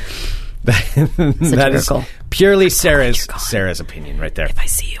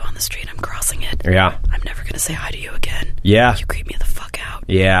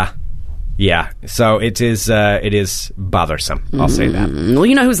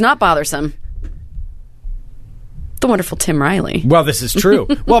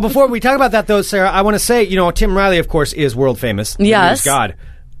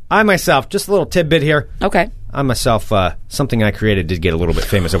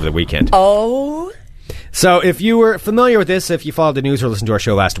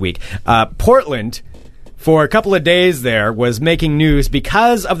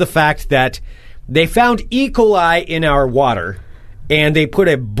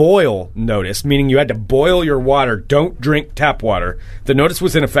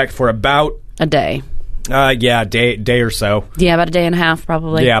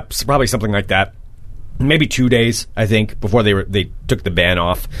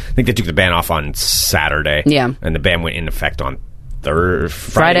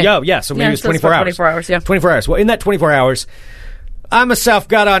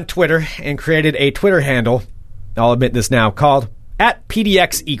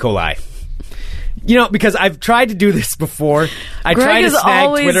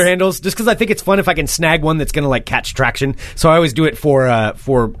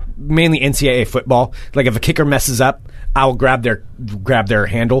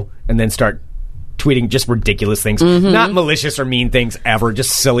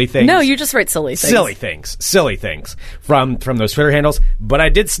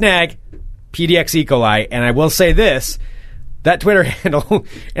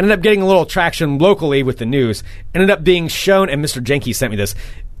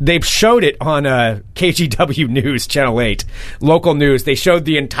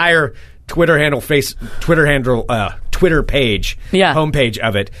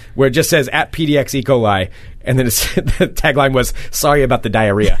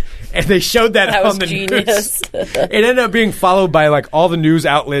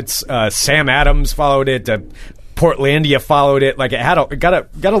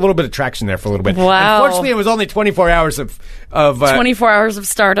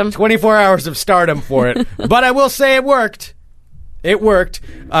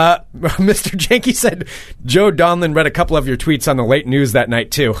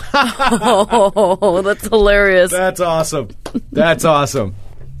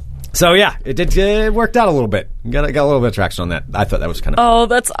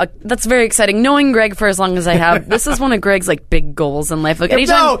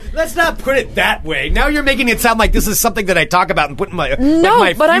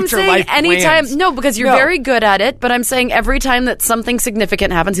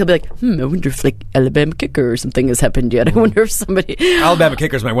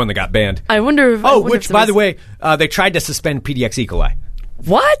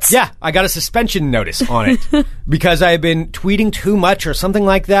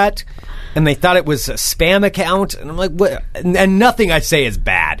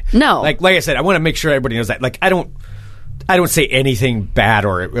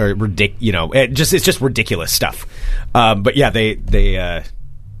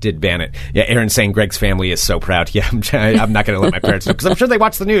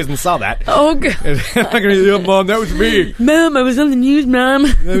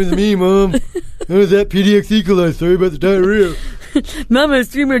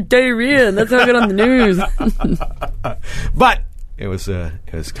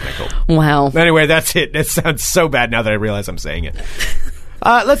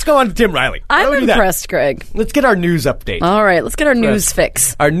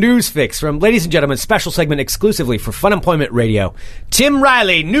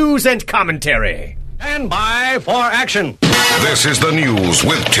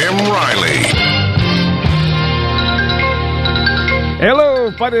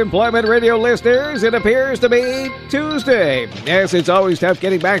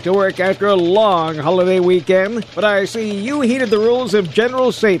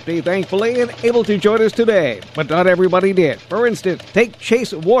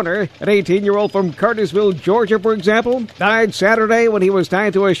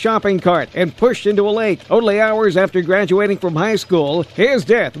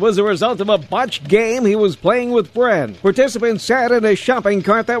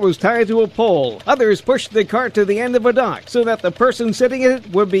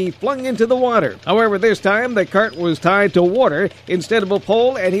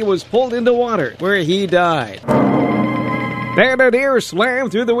 Then a deer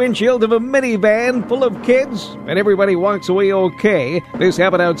slammed through the windshield of a minivan full of kids, and everybody walks away okay. This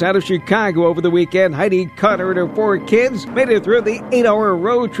happened outside of Chicago over the weekend. Heidi Cutter and her 4 kids made it through the 8-hour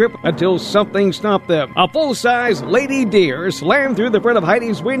road trip until something stopped them. A full-size lady deer slammed through the front of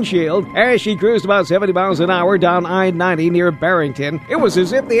Heidi's windshield as she cruised about 70 miles an hour down I-90 near Barrington. It was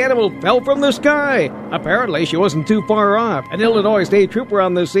as if the animal fell from the sky. Apparently, she wasn't too far off. An Illinois state trooper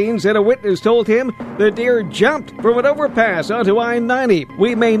on the scene said a witness told him the deer jumped from an overpass onto I-90.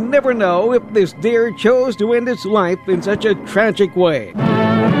 We may never know if this deer chose to end its life in such a tragic way.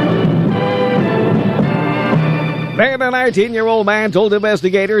 Then a 19-year-old man told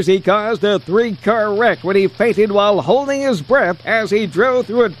investigators he caused a 3-car wreck when he fainted while holding his breath as he drove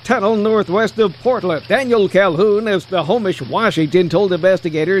through a tunnel northwest of Portland. Daniel Calhoun of Snohomish, Washington, told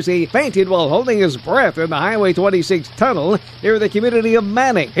investigators he fainted while holding his breath in the Highway 26 tunnel near the community of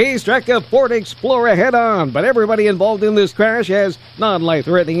Manning. He struck a Ford Explorer head-on, but everybody involved in this crash has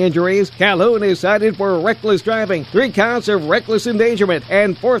non-life-threatening injuries. Calhoun is cited for reckless driving, 3 counts of reckless endangerment,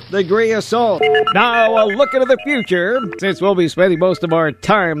 and 4th-degree assault. Now, a look into the future. Since we'll be spending most of our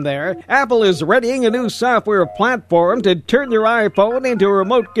time there, Apple is readying a new software platform to turn your iPhone into a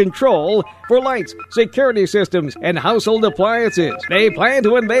remote control for lights, security systems, and household appliances. They plan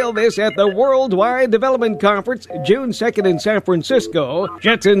to unveil this at the Worldwide Development Conference June 2nd in San Francisco.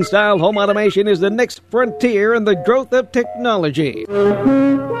 Jetson-style home automation is the next frontier in the growth of technology.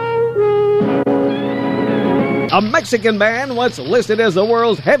 A Mexican man once listed as the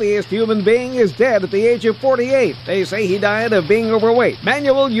world's heaviest human being is dead at the age of 48. They say he died of being overweight.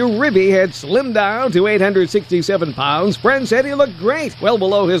 Manuel Uribe had slimmed down to 867 pounds. Friends said he looked great, well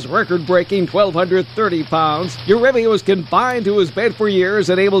below his record-breaking 1,230 pounds. Uribe was confined to his bed for years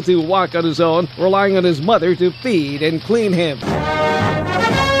and able to walk on his own, relying on his mother to feed and clean him.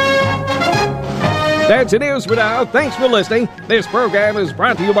 That's the news for now. Thanks for listening. This program is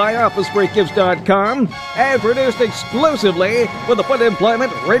brought to you by OfficeBreakGifts.com and produced exclusively for the Fun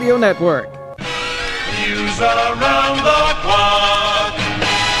Employment Radio Network. News around the clock.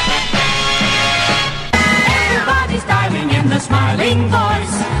 Everybody's dialing in the smiling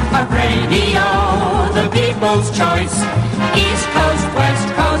voice of radio, the people's choice. East Coast, West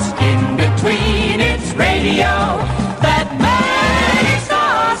Coast, in between, it's radio that makes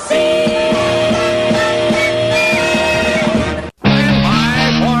us see.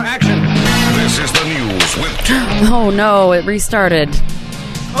 Oh no, it restarted.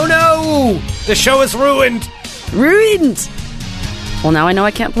 Oh no! The show is ruined! Ruined! Well, now I know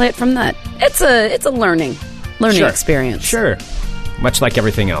I can't play it from that. It's a learning Sure. experience. Sure. Much like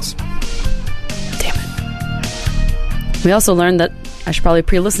everything else. Damn it. We also learned that I should probably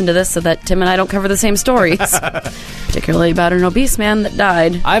pre-listen to this so that Tim and I don't cover the same stories. Particularly about an obese man that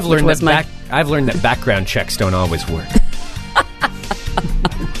died. I've learned that background checks don't always work.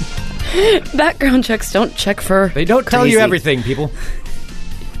 Background checks don't check for They don't tell you everything, people.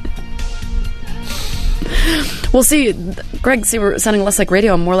 Well, see, Greg, we're sounding less like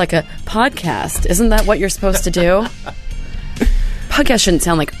radio and more like a podcast. Isn't that what you're supposed to do? Podcast shouldn't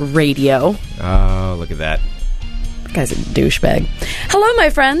sound like radio. Oh, look at that. That guy's a douchebag. Hello, my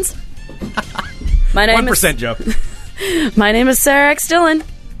friends. My name 1% joke. My name is Sarah X. Dillon.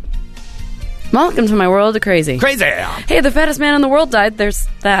 Welcome to my world of crazy. Crazy! Hey, the fattest man in the world died. There's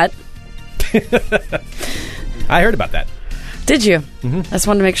that. I heard about that. Did you? Mm-hmm. I just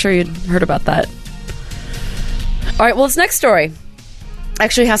wanted to make sure you'd heard about that. All right, well, this next story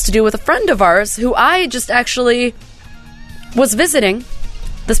actually has to do with a friend of ours who I just actually was visiting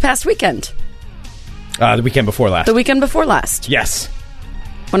this past weekend. The weekend before last. The weekend before last. Yes.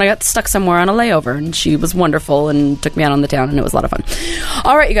 When I got stuck somewhere on a layover, and she was wonderful and took me out on the town, and it was a lot of fun.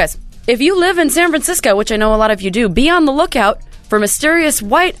 All right, you guys. If you live in San Francisco, which I know a lot of you do, be on the lookout for mysterious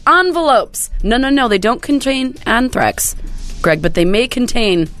white envelopes. No, they don't contain anthrax, Greg, but they may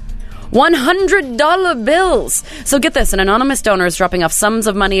contain $100 bills. So get this, an anonymous donor is dropping off sums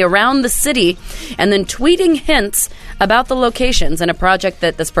of money around the city and then tweeting hints about the locations in a project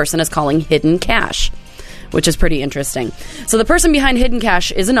that this person is calling Hidden Cash, which is pretty interesting. So the person behind Hidden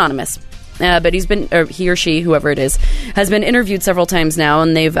Cash is anonymous. But he or she, whoever it is, has been interviewed several times now,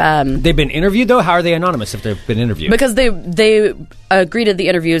 and they've been interviewed though. How are they anonymous if they've been interviewed? Because they agreed to the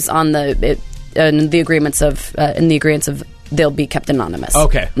interviews on the agreements of they'll be kept anonymous.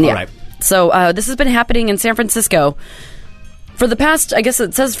 Okay, all right. So this has been happening in San Francisco for the past, I guess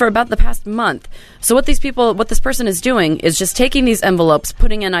it says for about the past month. So what this person is doing is just taking these envelopes,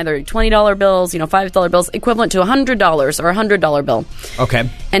 putting in either $20 bills, $5 bills, equivalent to $100 or a $100 bill. Okay.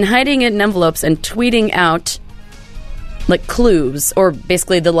 And hiding it in envelopes and tweeting out like clues or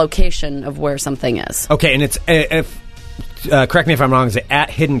basically the location of where something is. Okay, and it's correct me if I'm wrong, is it at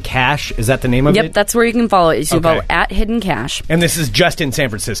Hidden Cash? Is that the name of it? Yep, that's where you can follow it. You can follow Okay. at Hidden Cash. And this is just in San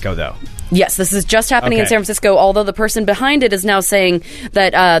Francisco, though. Yes, this is just happening in Okay. San Francisco, although the person behind it is now saying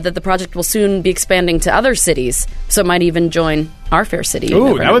that that the project will soon be expanding to other cities, so it might even join our fair city. You Ooh,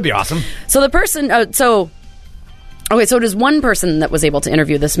 never that know. would be awesome. So the person, Okay, so it is one person that was able to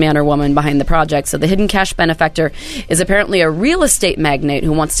interview this man or woman behind the project. So the Hidden Cash benefactor is apparently a real estate magnate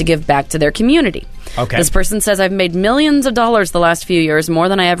who wants to give back to their community. Okay. This person says, I've made millions of dollars the last few years, more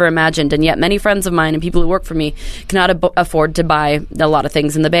than I ever imagined, and yet many friends of mine and people who work for me cannot afford to buy a lot of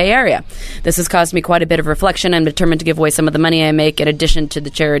things in the Bay Area. This has caused me quite a bit of reflection. I'm determined to give away some of the money I make in addition to the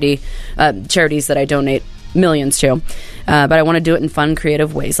charities that I donate millions to, but I want to do it in fun,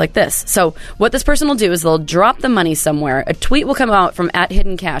 creative ways like this. So what this person will do is they'll drop the money somewhere. A tweet will come out from at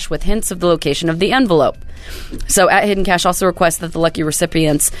Hidden Cash with hints of the location of the envelope. So at Hidden Cash also requests that the lucky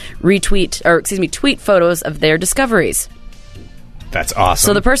recipients tweet photos of their discoveries. That's awesome.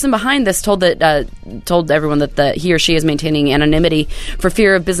 So the person behind this told everyone that he or she is maintaining anonymity for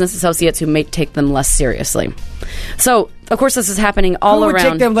fear of business associates who may take them less seriously. So of course this is happening all Who would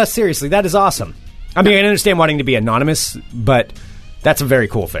around. take them less seriously? That is awesome. I mean, I understand wanting to be anonymous, but that's a very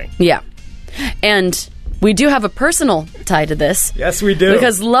cool thing. Yeah. And we do have a personal tie to this. Yes, we do.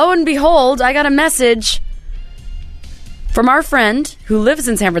 Because lo and behold, I got a message from our friend who lives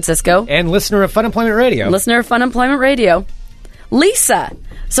in San Francisco. And listener of Fun Employment Radio. Listener of Fun Employment Radio. Lisa.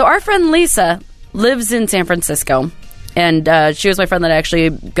 So our friend Lisa lives in San Francisco. And she was my friend that I actually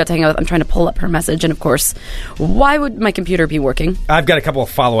got to hang out with. I'm trying to pull up her message. And, of course, why would my computer be working? I've got a couple of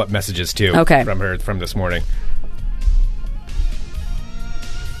follow-up messages, too, Okay. from her from this morning.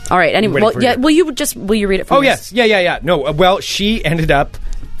 All right. Anyway, Waiting well, for yeah. you. Will you read it for me? Oh, yes. Yeah. No, well, she ended up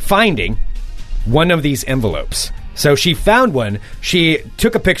finding one of these envelopes. So she found one. She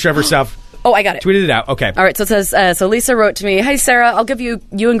took a picture of herself. Oh, I got it. Tweeted it out. Okay. All right, so it says, so Lisa wrote to me, "Hey, Sarah, I'll give you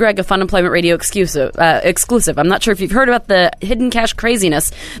and Greg a Fun Employment Radio exclusive. I'm not sure if you've heard about the Hidden Cash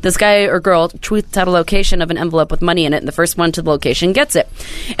craziness. This guy or girl tweets out a location of an envelope with money in it, and the first one to the location gets it.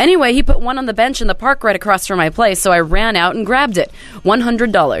 Anyway, he put one on the bench in the park right across from my place, so I ran out and grabbed it.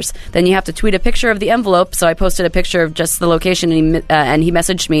 $100. Then you have to tweet a picture of the envelope, so I posted a picture of just the location, and he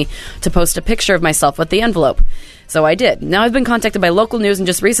messaged me to post a picture of myself with the envelope. So I did. Now I've been contacted by local news and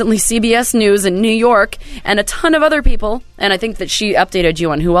just recently CBS News in New York and a ton of other people. And I think that she updated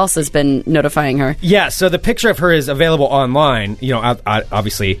you on who else has been notifying her. Yeah, so the picture of her is available online. You know,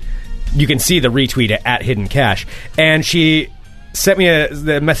 obviously, you can see the retweet at Hidden Cash. And she sent me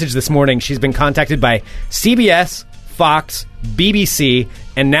the message this morning. She's been contacted by CBS, Fox, BBC,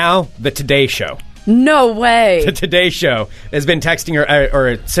 and now the Today Show. No way. The Today Show has been texting her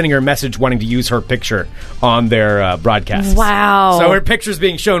or sending her a message wanting to use her picture on their broadcasts. Wow. So her picture's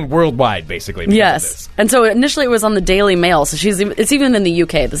being shown worldwide, basically. because of Yes. this. And so initially it was on the Daily Mail. So it's even in the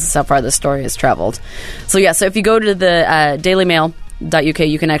UK. This is how far this story has traveled. So yeah, so if you go to the dailymail.uk,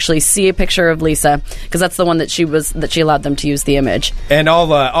 you can actually see a picture of Lisa because that's the one that she allowed them to use the image. And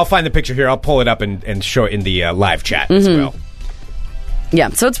I'll find the picture here. I'll pull it up and show it in the live chat as well. Yeah,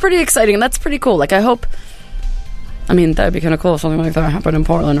 so it's pretty exciting, and that's pretty cool. Like, I hope... I mean, that would be kind of cool if something like that happened in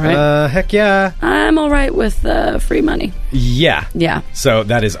Portland, right? Heck yeah. I'm all right with free money. Yeah. Yeah. So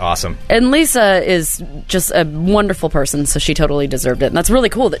that is awesome. And Lisa is just a wonderful person, so she totally deserved it. And that's really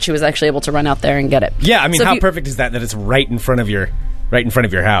cool that she was actually able to run out there and get it. Yeah, I mean, So how perfect is that it's right in front of your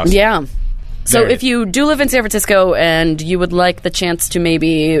house? Yeah. So There it if you do live in San Francisco and you would like the chance to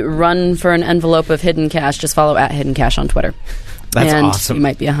maybe run for an envelope of Hidden Cash, just follow at Hidden Cash on Twitter. That's and awesome. You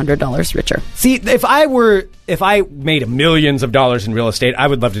might be $100 richer. See, if I made millions of dollars in real estate, I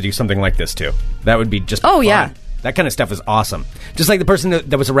would love to do something like this too. That would be just fun. Yeah. That kind of stuff is awesome. Just like the person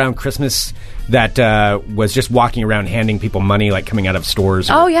that was around Christmas that was just walking around handing people money, like coming out of stores.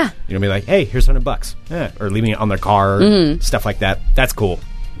 Or, Oh, yeah. You know, be like, hey, here's $100. Yeah. Or leaving it on their car, stuff like that. That's cool.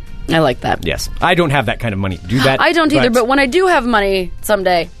 I like that. Yes. I don't have that kind of money to do that. I don't either, but when I do have money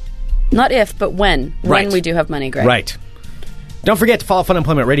someday, not if, but when Right. we do have money, Greg. Right. Don't forget to follow Fun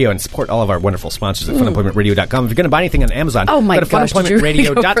Employment Radio and support all of our wonderful sponsors at funemploymentradio.com. If you're going to buy anything on Amazon, Oh my go to gosh, did you really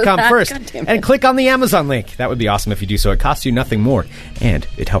go for funemploymentradio.com that? first God damn it. and click on the Amazon link. That would be awesome if you do so. It costs you nothing more, and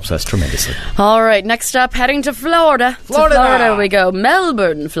it helps us tremendously. All right, next up, heading to Florida. Florida. To Florida we go.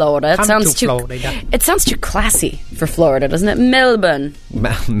 Melbourne, Florida. Come to Florida. It sounds too classy for Florida, doesn't it? Melbourne.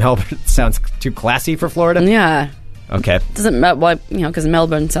 Melbourne sounds too classy for Florida? Yeah. Okay. Doesn't because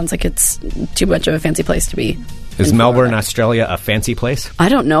Melbourne sounds like it's too much of a fancy place to be. Is in Melbourne, Florida. Australia a fancy place? I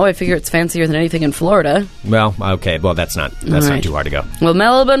don't know. I figure it's fancier than anything in Florida. Well, okay. Well, that's not right. too hard to go. Well,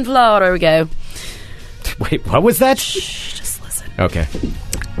 Melbourne, Florida we go. Wait, what was that? Shh, just listen. Okay.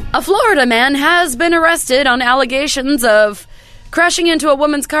 A Florida man has been arrested on allegations of crashing into a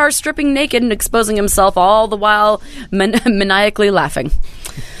woman's car, stripping naked, and exposing himself, all the while maniacally laughing.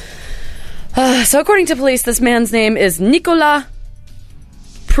 So according to police, this man's name is Nicolas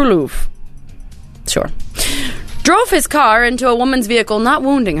Proulouv. Sure. Drove his car into a woman's vehicle, not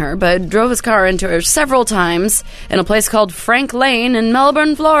wounding her, but drove his car into her several times in a place called Frank Lane in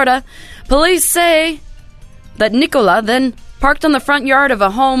Melbourne, Florida. Police say that Nicola then parked on the front yard of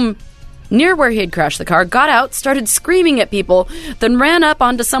a home near where he had crashed the car, got out, started screaming at people, then ran up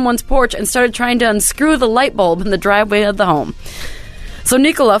onto someone's porch and started trying to unscrew the light bulb in the driveway of the home. So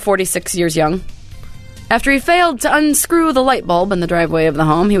Nicola, 46 years young, after he failed to unscrew the light bulb in the driveway of the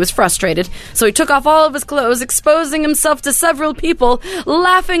home, he was frustrated, so he took off all of his clothes, exposing himself to several people,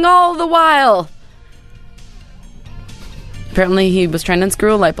 laughing all the while. Apparently he was trying to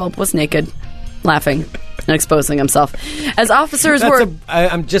unscrew a light bulb, was naked, laughing, and exposing himself. As officers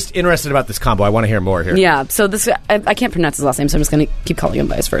I'm just interested about this combo. I want to hear more here. Yeah, so this I can't pronounce his last name, so I'm just going to keep calling him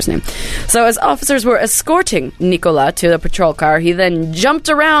by his first name. So as officers were escorting Nicola to the patrol car, he then jumped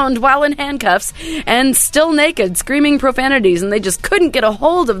around while in handcuffs and still naked, screaming profanities, and they just couldn't get a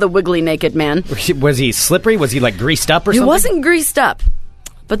hold of the wiggly naked man. Was he slippery? Was he like greased up or something? He wasn't greased up.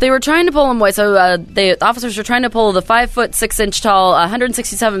 But they were trying to pull him away, so the officers were trying to pull the 5'6" tall,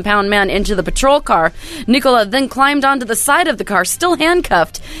 167-pound man into the patrol car. Nicola then climbed onto the side of the car, still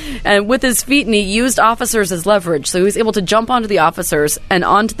handcuffed, and with his feet, and he used officers as leverage. So he was able to jump onto the officers and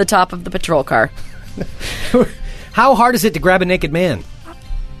onto the top of the patrol car. How hard is it to grab a naked man?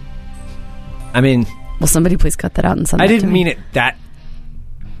 I mean... Will somebody please cut that out and send that to me? I didn't mean it that...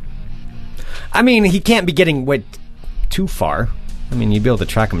 I mean, he can't be getting too far. I mean, you'd be able to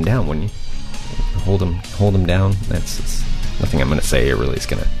track him down, wouldn't you? Hold him down. That's nothing I'm going to say here really is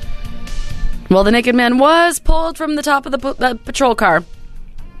going to... Well, the naked man was pulled from the top of the patrol car,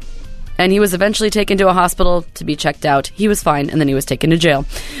 and he was eventually taken to a hospital to be checked out. He was fine, and then he was taken to jail.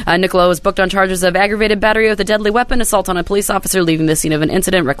 Nicola was booked on charges of aggravated battery with a deadly weapon, assault on a police officer, leaving the scene of an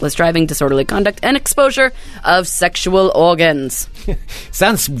incident, reckless driving, disorderly conduct, and exposure of sexual organs.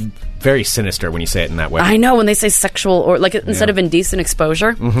 Sounds very sinister when you say it in that way. I know, when they say sexual, or like instead of indecent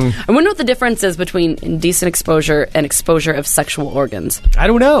exposure. Mm-hmm. I wonder what the difference is between indecent exposure and exposure of sexual organs. I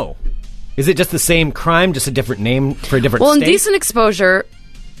don't know. Is it just the same crime, just a different name for a different state? Well, indecent exposure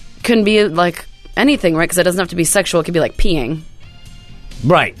can be like anything, right? Because it doesn't have to be sexual. It could be like peeing.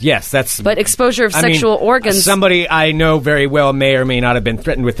 Right, yes, that's... But exposure of sexual organs... Somebody I know very well may or may not have been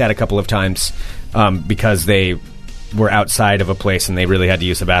threatened with that a couple of times because they were outside of a place and they really had to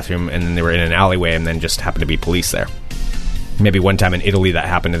use the bathroom, and then they were in an alleyway and then just happened to be police there. Maybe one time in Italy that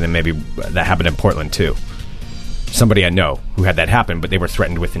happened, and then maybe that happened in Portland too. Somebody I know who had that happen, but they were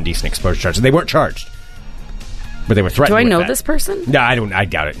threatened with indecent exposure charges. They weren't charged, but they were threatened with that. Do I know this person? No, I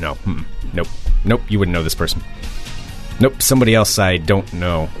doubt it. No. Nope, you wouldn't know this person. Nope, somebody else I don't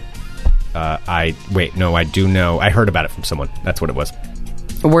know. I do know. I heard about it from someone. That's what it was.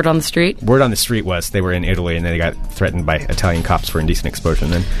 A word on the street? Word on the street was they were in Italy and they got threatened by Italian cops for indecent exposure,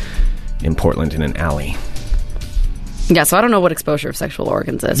 and then in Portland in an alley. Yeah, so I don't know what exposure of sexual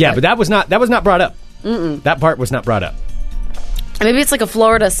organs is. Yeah, but that was not brought up. Mm-mm. That part was not brought up. Maybe it's like a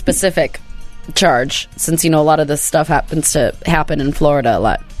Florida-specific charge, since, a lot of this stuff happens to happen in Florida a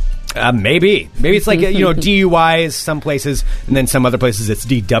lot. Maybe it's like DUIs some places, and then some other places it's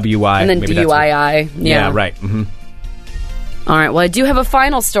DWI, and then maybe DUII. Yeah, right. Mm-hmm. All right. Well, I do have a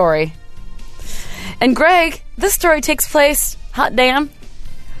final story, and Greg, this story takes place, hot damn,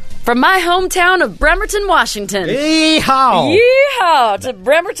 from my hometown of Bremerton, Washington. Yeehaw! Yeehaw! To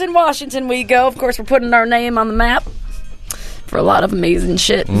Bremerton, Washington we go. Of course, we're putting our name on the map for a lot of amazing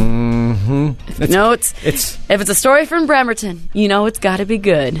shit. Mm-hmm. If it's a story from Bremerton, it's got to be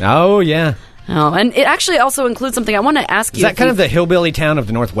good. Oh, yeah. Oh, and it actually also includes something I want to ask you. Is that kind of the hillbilly town of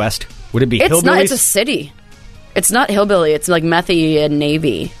the Northwest? Would it be hillbillies? It's not. It's a city. It's not hillbilly. It's like Methy and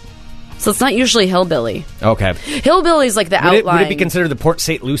Navy. So it's not usually hillbilly. Okay. Hillbilly is like the outline. Would it be considered the Port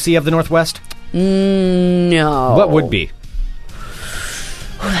St. Lucie of the Northwest? No. What would be?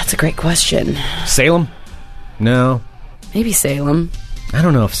 Oh, that's a great question. Salem? No. Maybe Salem. I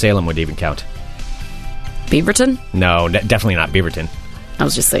don't know if Salem would even count. Beaverton? No, definitely not Beaverton. I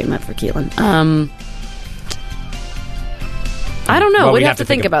was just saying that for Keelan. I don't know. We'd have to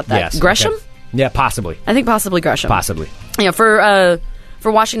think about that. Yes, Gresham? Okay. Yeah, possibly. I think possibly Gresham. Possibly. Yeah, for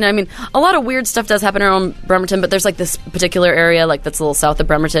Washington, I mean, a lot of weird stuff does happen around Bremerton, but there's like this particular area, like that's a little south of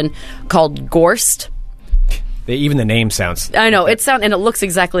Bremerton, called Gorst. Even the name sounds... I know, and it looks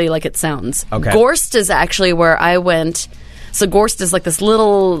exactly like it sounds. Okay. Gorst is actually where I went. So Gorst is like this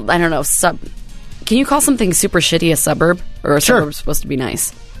little, I don't know, can you call something super shitty a suburb? Or a Sure. suburb supposed to be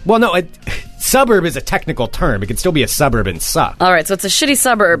nice? Well, no, suburb is a technical term. It can still be a suburb and suck. All right, so it's a shitty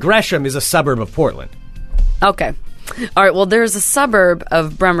suburb. Gresham is a suburb of Portland. Okay. All right, well, there's a suburb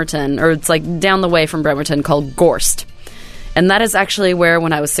of Bremerton, or it's like down the way from Bremerton, called Gorst. And that is actually where,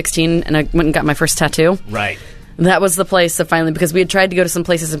 when I was 16 and I went and got my first tattoo, Right. that was the place that finally, because we had tried to go to some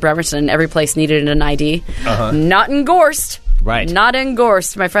places in Bremerton and every place needed an ID. Not in Gorst. Right. Not in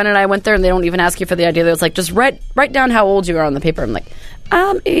Gorst. My friend and I went there and they don't even ask you for the ID. They was like, just write down how old you are on the paper. I'm like,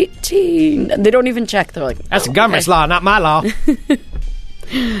 I'm 18. They don't even check. They're like, That's the government's law, not my law.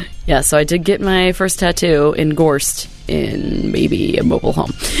 Yeah, so I did get my first tattoo in Gorst in maybe a mobile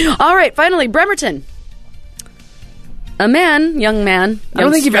home. All right, finally, Bremerton. Young man. I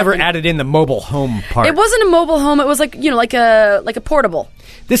don't think you've ever added in the mobile home part. It wasn't a mobile home. It was like, like a portable.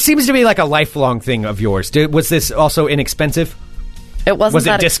 This seems to be like a lifelong thing of yours. Was this also inexpensive? It wasn't Was it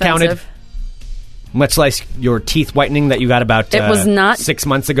that discounted? expensive. Much like your teeth whitening that you got about It was not 6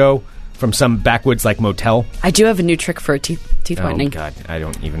 months ago from some backwoods like motel. I do have a new trick for teeth whitening. Oh God, I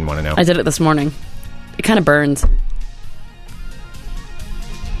don't even want to know. I did it this morning. It kind of burns.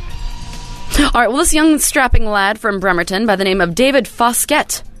 All right, well, this young strapping lad from Bremerton by the name of David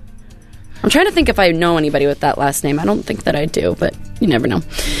Foskett. I'm trying to think if I know anybody with that last name. I don't think that I do, but you never know.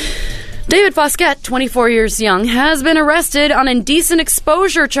 David Foskett, 24 years young, has been arrested on indecent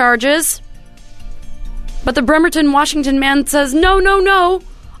exposure charges. But the Bremerton, Washington man says, no,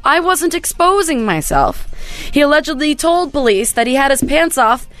 I wasn't exposing myself. He allegedly told police that he had his pants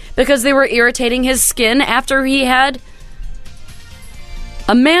off because they were irritating his skin after he had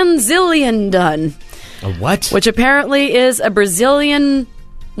a Manzilian done. A what? Which apparently is a Brazilian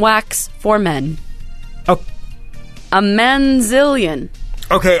wax for men. Oh. A Manzilian.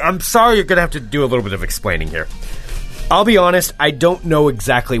 Okay, I'm sorry you're going to have to do a little bit of explaining here. I'll be honest, I don't know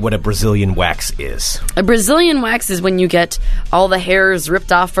exactly what a Brazilian wax is. A Brazilian wax is when you get all the hairs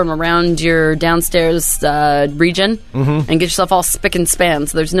ripped off from around your downstairs region and get yourself all spick and span,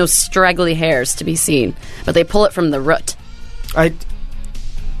 so there's no straggly hairs to be seen. But they pull it from the root.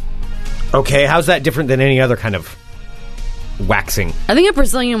 Okay, how's that different than any other kind of waxing? I think a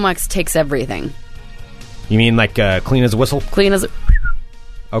Brazilian wax takes everything. You mean like clean as a whistle? Clean as a...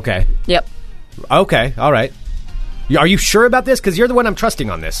 Okay. Yep. Okay, all right. Are you sure about this? Because you're the one I'm trusting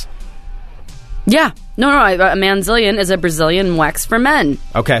on this. Yeah. No, a Manzilian is a Brazilian wax for men.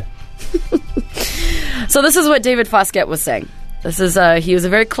 Okay. So this is what David Foskett was saying. This is he was a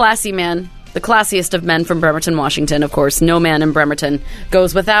very classy man, the classiest of men from Bremerton, Washington. Of course, no man in Bremerton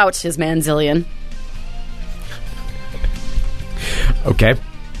goes without his Manzilian. Okay.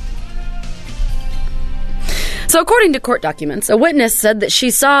 So according to court documents, a witness said that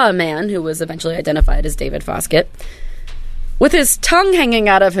she saw a man, who was eventually identified as David Foskett, with his tongue hanging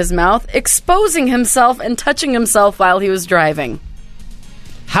out of his mouth, exposing himself and touching himself while he was driving.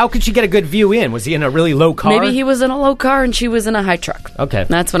 How could she get a good view in? Was he in a really low car? Maybe he was in a low car and she was in a high truck. Okay.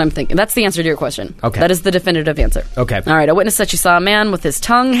 That's what I'm thinking. That's the answer to your question. Okay. That is the definitive answer. Okay. All right. A witness said she saw a man with his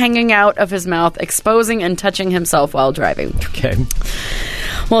tongue hanging out of his mouth, exposing and touching himself while driving. Okay.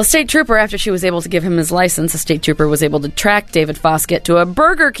 Well, a state trooper, after she was able to give him his license, a state trooper was able to track David Foskett to a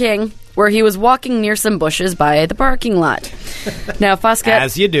Burger King where he was walking near some bushes by the parking lot. Now, Foskett...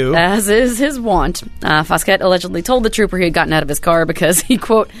 As you do. As is his wont. Foskett allegedly told the trooper he had gotten out of his car because he,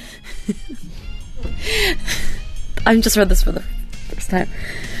 quote... I just read this for the first time.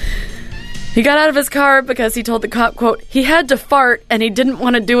 He got out of his car because he told the cop, quote, he had to fart and he didn't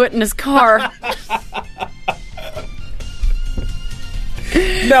want to do it in his car.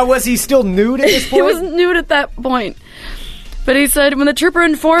 Now, was he still nude at this point? He was nude at that point. But he said when the trooper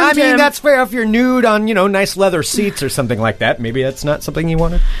informed him... I mean, that's fair if you're nude on, nice leather seats or something like that. Maybe that's not something you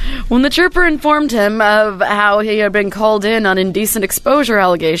wanted. When the trooper informed him of how he had been called in on indecent exposure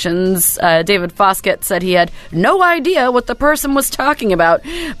allegations, David Foskett said he had no idea what the person was talking about,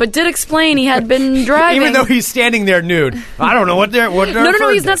 but did explain he had been driving... Even though he's standing there nude. I don't know what they're... No,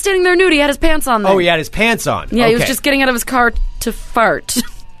 he's not standing there nude. He had his pants on there. Oh, he had his pants on. Yeah, okay. He was just getting out of his car to fart.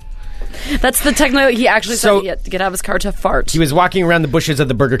 That's the technical. He actually said he had to get out of his car to fart. He was walking around the bushes of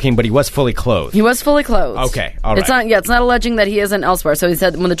the Burger King, but he was fully clothed. He was fully clothed. Okay, all right. It's not alleging that he isn't elsewhere. So he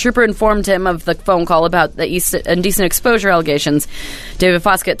said when the trooper informed him of the phone call about the indecent exposure allegations, David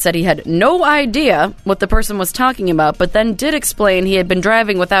Foskett said he had no idea what the person was talking about, but then did explain he had been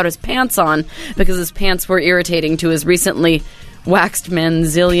driving without his pants on because his pants were irritating to his recently waxed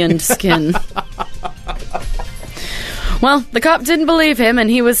Manzilian skin. Well, the cop didn't believe him, and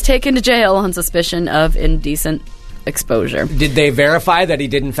he was taken to jail on suspicion of indecent exposure. Did they verify that he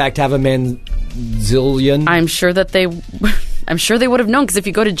did, in fact, have a Manzilian? I'm sure they would have known, because if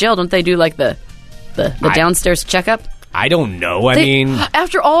you go to jail, don't they do, like, the The downstairs checkup? I don't know. I mean...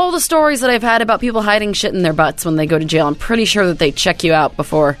 After all the stories that I've had about people hiding shit in their butts when they go to jail, I'm pretty sure that they check you out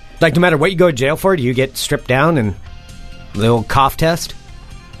before. Like, no matter what you go to jail for, do you get stripped down and the old cough test?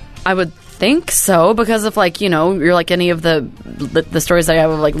 I would think so, because if, like, you know, you're like any of the stories I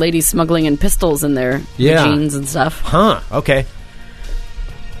have of, like, ladies smuggling in pistols in their jeans and stuff. Huh, okay.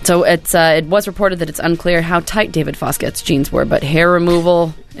 So it was reported that it's unclear how tight David Foskett's jeans were, but hair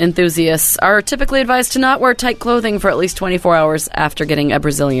removal enthusiasts are typically advised to not wear tight clothing for at least 24 hours after getting a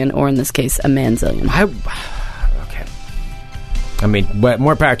Brazilian, or in this case, a Manzilian. Okay. I mean,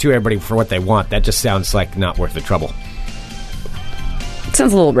 more power to everybody for what they want. That just sounds like not worth the trouble. It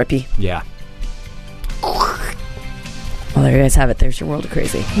sounds a little rippy. Yeah. Well, there you guys have it. There's your world of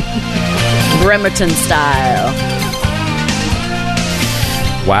crazy. Bremerton style.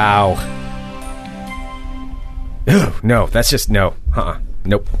 Wow. No, that's just no.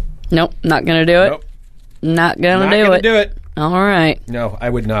 Nope. Nope, not gonna do it. Nope. Not gonna do it. All right. No,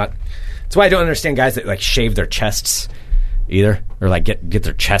 I would not. That's why I don't understand guys that like shave their chests either, or like get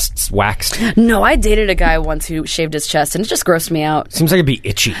their chests waxed. No, I dated a guy once who shaved his chest, and it just grossed me out. Seems like it'd be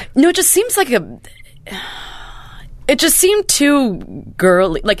itchy. No, it just seems like it just seemed too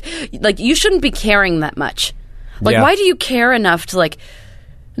girly. Like you shouldn't be caring that much. Like, why do you care enough to like?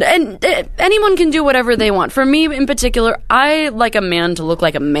 And anyone can do whatever they want. For me, in particular, I like a man to look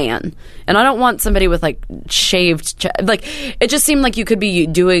like a man, and I don't want somebody with like shaved. Like, it just seemed like you could be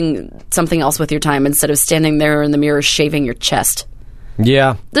doing something else with your time instead of standing there in the mirror shaving your chest.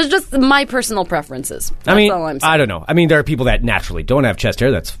 Yeah, there's just my personal preferences. That's all I'm saying. I don't know. I mean, there are people that naturally don't have chest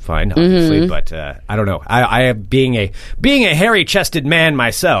hair. That's fine, obviously, but I don't know. I being a hairy-chested man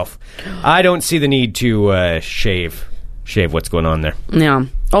myself, I don't see the need to shave what's going on there. Yeah.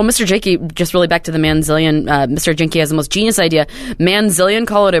 Oh, Mr. Jakey, just really back to the Manzilian. Mr. Jakey has the most genius idea. Manzilian,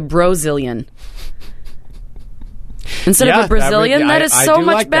 call it a Brozilian. Instead of a Brazilian, that is so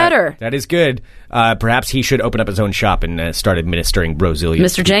much better. That is good. Perhaps he should open up his own shop and start administering Brozilians.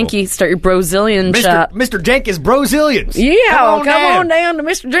 Mr. Janky, start your Brozilian shop. Mr. Janky's Brozilians. Yeah, come on down to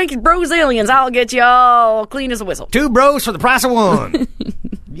Mr. Janky's Brozilians. I'll get you all clean as a whistle. 2 bros for the price of 1.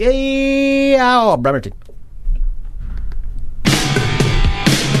 Yeah, Bremerton.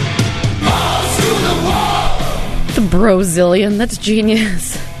 The Brozilian, that's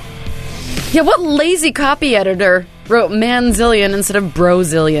genius. Yeah, what lazy copy editor wrote Manzilian instead of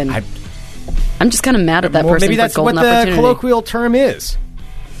Brozilian? I'm just kind of mad at that person. Maybe that's for what the colloquial term is.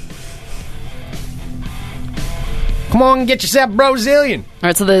 Come on, get yourself Brozilian. All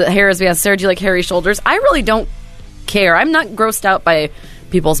right, so the hairs we have. Sarah, do you like hairy shoulders? I really don't care. I'm not grossed out by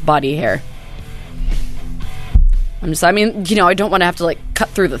people's body hair. I mean, you know, I don't want to have to like cut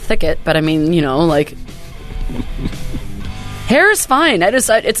through the thicket, but I mean, you know, like hair is fine.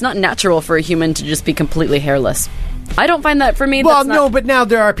 It's not natural for a human to just be completely hairless. I don't find that for me. Well, no, but now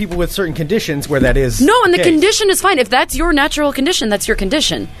there are people with certain conditions where that is. No, and the condition is fine. If that's your natural condition, that's your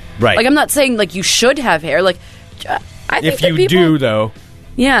condition. Right. Like, I'm not saying like you should have hair. Like, I think if you do, though.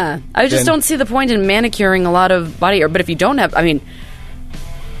 Yeah, I just don't see the point in manicuring a lot of body hair. But if you don't have, I mean,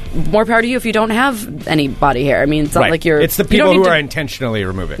 more power to you if you don't have any body hair. I mean, it's not like you're... It's the people who are intentionally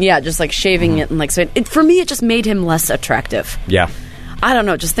removing. Yeah, just like shaving it and like... So for me, it just made him less attractive. Yeah. I don't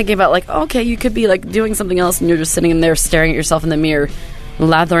know, just thinking about like, okay, you could be like doing something else and you're just sitting in there staring at yourself in the mirror,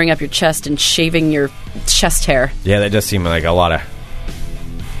 lathering up your chest and shaving your chest hair. Yeah, that does seem like a lot of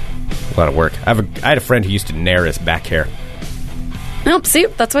work. I had a friend who used to nair his back hair. Nope, see,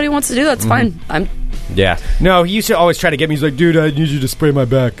 that's what he wants to do. That's fine. Yeah. No, he used to always try to get me. He's like, dude, I need you to spray my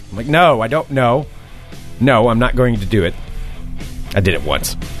back. I'm like, no, I don't know. No, I'm not going to do it. I did it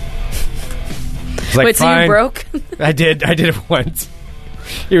once. Like, wait, so you broke? I did it once.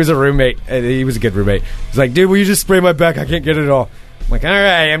 He was a roommate. He was a good roommate. He's like, dude, will you just spray my back? I can't get it all. I'm like, all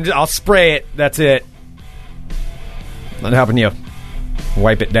right, I'll spray it. That's it. Not helping you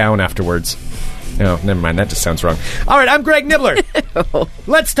wipe it down afterwards. No, never mind. That just sounds wrong. All right, I'm Greg Nibbler.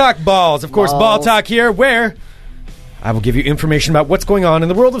 Let's talk balls. Of course, Ball Talk here, where I will give you information about what's going on in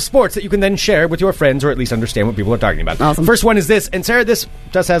the world of sports that you can then share with your friends, or at least understand what people are talking about. Awesome. First one is this, and Sarah, this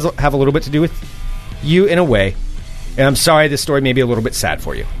does have a little bit to do with you in a way. And I'm sorry, this story may be a little bit sad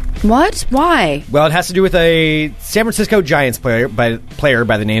for you. What? Why? Well, it has to do with a San Francisco Giants player by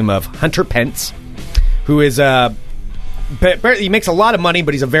the name of Hunter Pence, who is he makes a lot of money,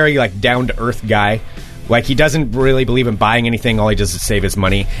 but he's a very like down to earth guy. Like, he doesn't really believe in buying anything. All he does is save his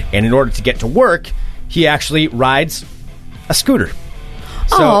money. And in order to get to work, he actually rides a scooter.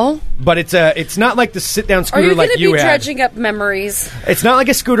 So, but it's not like the sit down scooter like you had. Are you going to be dredging up memories? It's not like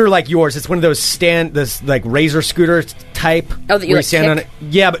a scooter like yours. It's one of those like razor scooter type. Oh, that you like stand on it.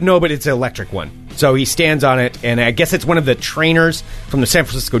 Yeah, but it's an electric one. So he stands on it, and I guess it's one of the trainers from the San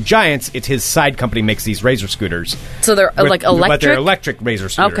Francisco Giants. It's his side company makes these razor scooters. So they're like electric? But they're electric razor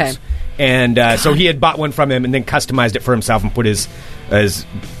scooters. Okay. And so he had bought one from him and then customized it for himself and put his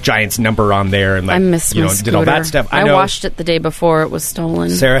Giants number on there and I miss my did all that stuff. I washed it the day before it was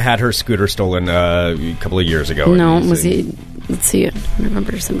stolen. Sarah had her scooter stolen a couple of years ago. No, let's see,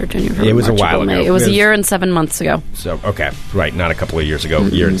 November, December, January. It was a while ago. It was a year and 7 months ago. So, okay, right, not a couple of years ago, a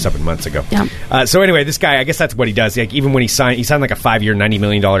year and 7 months ago. Yeah. So anyway, this guy, I guess that's what he does. Like, even when he signed like a 5-year, $90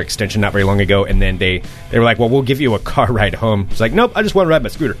 million extension not very long ago, and then they were like, well, we'll give you a car ride home. It's like, nope, I just want to ride my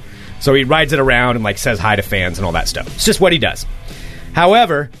scooter. So he rides it around and says hi to fans and all that stuff. It's just what he does.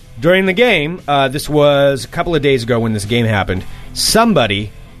 However, during the game, this was a couple of days ago when this game happened,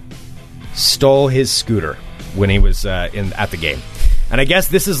 somebody stole his scooter when he was at the game. And I guess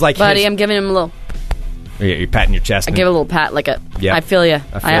this is like Buddy, I'm giving him a little... You're patting your chest. I give a little pat, yeah, I feel you.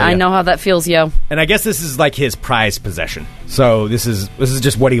 I know how that feels, yo. And I guess this is like his prized possession. So this is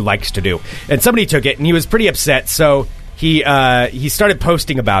just what he likes to do. And somebody took it, and he was pretty upset. So he started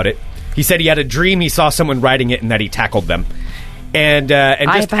posting about it. He said he had a dream he saw someone riding it and that he tackled them. And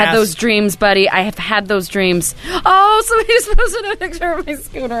I've had those dreams, buddy. I have had those dreams. Oh, somebody just posted a picture of my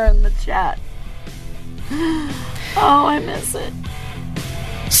scooter in the chat. Oh, I miss it.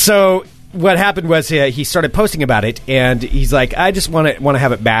 So what happened was he started posting about it, and he's like, I just want to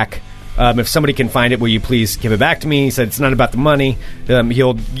have it back. If somebody can find it, will you please give it back to me? He said, it's not about the money.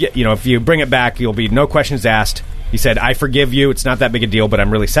 If you bring it back, you'll be no questions asked. He said, I forgive you. It's not that big a deal, but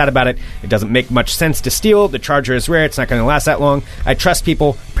I'm really sad about it. It doesn't make much sense to steal. The charger is rare. It's not going to last that long. I trust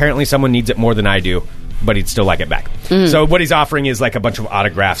people. Apparently someone needs it more than I do, but he'd still like it back. So what he's offering is like a bunch of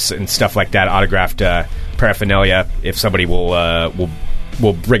autographs and stuff like that, autographed paraphernalia, if somebody will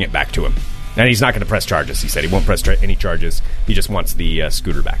bring it back to him. And he's not going to press charges. He said he won't press any charges. He just wants the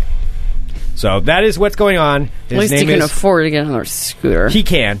scooter back. So that is what's going on. At least he can afford to get another scooter. He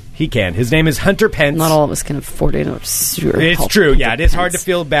can. His name is Hunter Pence. Not all of us can afford another scooter. It's true. Yeah, it is hard to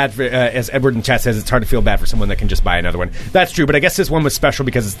feel bad for, as Edward in chat says, it's hard to feel bad for someone that can just buy another one. That's true, but I guess this one was special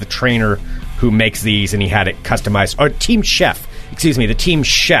because it's the trainer who makes these, and he had it customized. Or the team chef is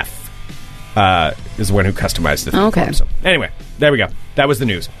the one who customized the thing for him. So anyway, there we go. That was the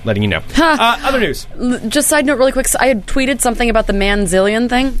news, letting you know. Other news. Just side note really quick, so I had tweeted something about the Manzilian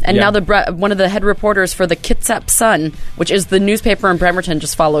thing, and now one of the head reporters for the Kitsap Sun, which is the newspaper in Bremerton,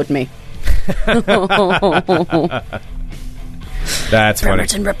 just followed me. That's Bremerton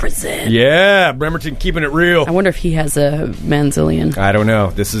funny. Represent. Yeah, Bremerton keeping it real. I wonder if he has a Manzilian. I don't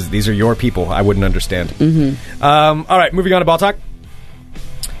know. These are your people. I wouldn't understand. Mm-hmm. All right, moving on to Ball Talk.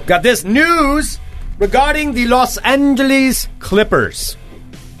 Got this news regarding the Los Angeles Clippers.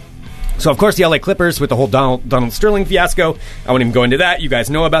 So, of course, the LA Clippers with the whole Donald Sterling fiasco. I won't even go into that. You guys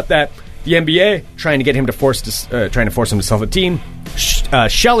know about that. The NBA trying to get him to force him to sell the team.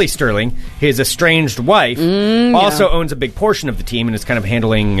 Shelly Sterling, his estranged wife, also owns a big portion of the team and is kind of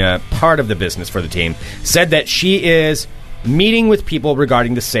handling part of the business for the team. Said that she is meeting with people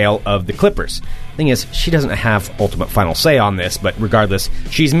regarding the sale of the Clippers. Thing is, she doesn't have ultimate final say on this, but regardless,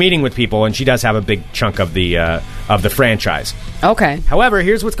 she's meeting with people, and she does have a big chunk of the franchise. Okay. However,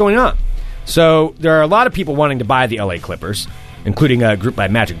 here's what's going on. So there are a lot of people wanting to buy the LA Clippers, including a group by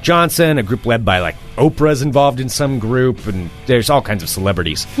Magic Johnson, a group led by Oprah's involved in some group, and there's all kinds of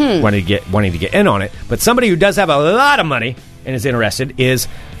celebrities wanting to get in on it. But somebody who does have a lot of money and is interested is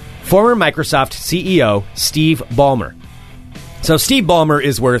former Microsoft CEO Steve Ballmer. So Steve Ballmer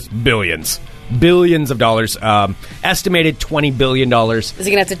is worth billions of dollars, estimated $20 billion. Is he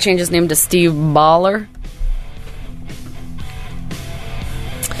going to have to change his name to Steve Baller?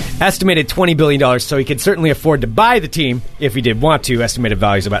 Estimated $20 billion, so he could certainly afford to buy the team if he did want to. Estimated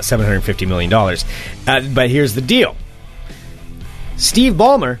value is about $750 million. But here's the deal. Steve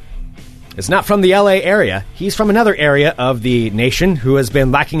Ballmer is not from the LA area. He's from another area of the nation who has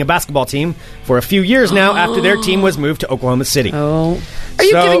been lacking a basketball team for a few years now after their team was moved to Oklahoma City. Oh. Are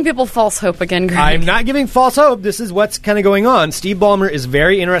you giving people false hope again, Greg? I'm not giving false hope. This is what's kind of going on. Steve Ballmer is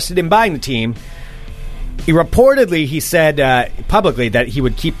very interested in buying the team. He said publicly that he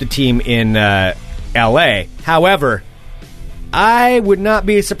would keep the team in L.A. However, I would not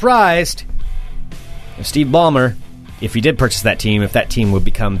be surprised if Steve Ballmer, if he did purchase that team, if that team would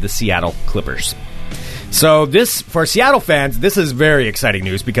become the Seattle Clippers. So this, for Seattle fans, this is very exciting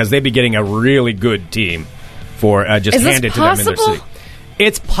news because they'd be getting a really good team for just handed to them in their city.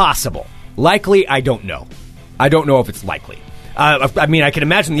 It's possible. Likely, I don't know. I don't know if it's likely. I mean, I can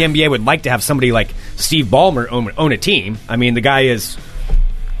imagine the NBA would like to have somebody like Steve Ballmer own a team. I mean, the guy is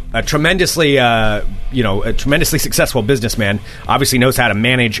a tremendously successful businessman. Obviously knows how to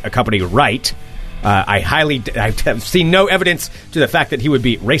manage a company right. I have seen no evidence to the fact that he would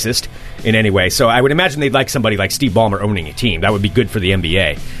be racist in any way. So I would imagine they'd like somebody like Steve Ballmer owning a team. That would be good for the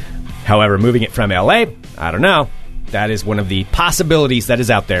NBA. However, moving it from LA, I don't know. That is one of the possibilities that is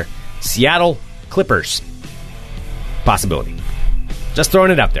out there. Seattle Clippers. Possibility. Just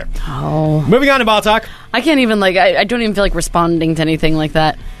throwing it out there. Oh. Moving on to ball talk. I can't even, I don't even feel like responding to anything like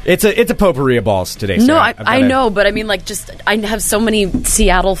that. It's a potpourri of balls today, No, Sarah. I know, but I mean, I have so many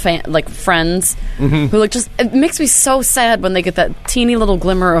Seattle friends who, it makes me so sad when they get that teeny little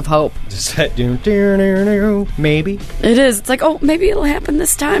glimmer of hope. Just maybe. It is. It's like, oh, maybe it'll happen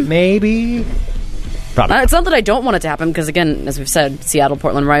this time. Maybe. Probably. It's not that I don't want it to happen, because, again, as we've said,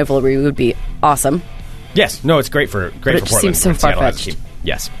 Seattle-Portland rivalry would be awesome. Yes. No, it's great for Portland. It just seems so far-fetched.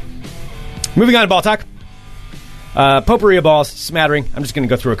 Yes. Moving on to ball talk. Potpourri of balls, smattering. I'm just going to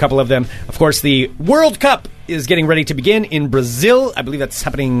go through a couple of them. Of course, the World Cup is getting ready to begin in Brazil. I believe that's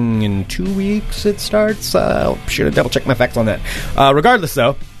happening in 2 weeks it starts. Should have double-checked my facts on that. Regardless,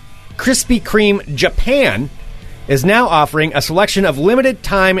 though, Krispy Kreme Japan is now offering a selection of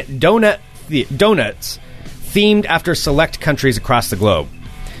limited-time donuts themed after select countries across the globe.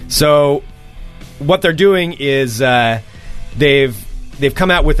 So what they're doing is they've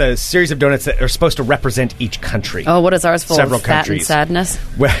come out with a series of donuts that are supposed to represent each country. Oh, what is ours full Several of? Fat countries. and sadness?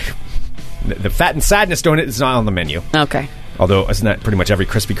 Well, the fat and sadness donut is not on the menu. Okay. Although isn't that pretty much every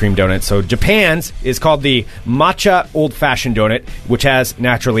Krispy Kreme donut? So Japan's is called the matcha old-fashioned donut, which has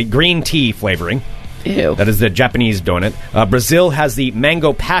naturally green tea flavoring. Ew. That is the Japanese donut. Brazil has the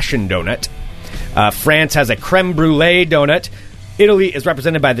mango passion donut. France has a creme brulee donut. Italy is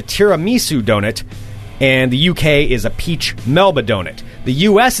represented by the tiramisu donut. And the UK is a peach melba donut. The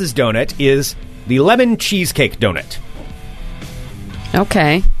US's donut is the lemon cheesecake donut.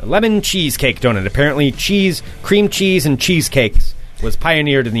 Okay. A lemon cheesecake donut. Apparently cream cheese and cheesecakes was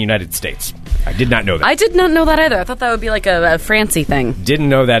pioneered in the United States. I did not know that. I did not know that either. I thought that would be like a Francie thing. Didn't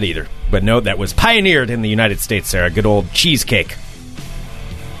know that either. But no, that was pioneered in the United States, Sarah. Good old cheesecake.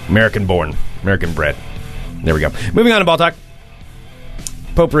 American born. American bred. There we go. Moving on to ball talk.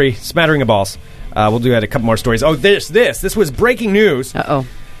 Potpourri, smattering of balls. We'll do that a couple more stories. Oh, this was breaking news. Uh-oh.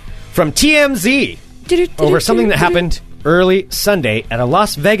 From TMZ over something that happened early Sunday at a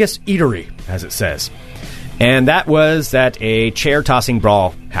Las Vegas eatery, as it says. And that was that a chair-tossing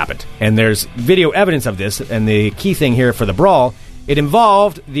brawl happened. And there's video evidence of this, and the key thing here for the brawl, it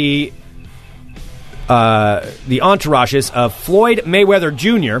involved the entourages of Floyd Mayweather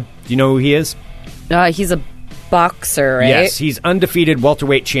Jr. Do you know who he is? He's a boxer, right? Yes, he's undefeated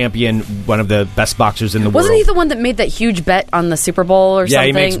welterweight champion, one of the best boxers in the world. Wasn't he the one that made that huge bet on the Super Bowl or something? Yeah,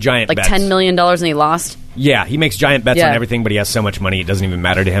 he makes giant bets. Like $10 million and he lost? Yeah, he makes giant bets on everything, but he has so much money it doesn't even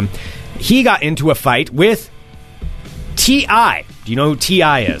matter to him. He got into a fight with T.I. Do you know who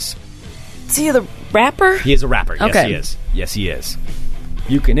T.I. is? Is he the rapper? He is a rapper. Yes, Okay. he is. Yes, he is.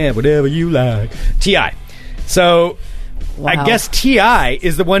 You can have whatever you like. T.I. So... Wow. I guess T.I.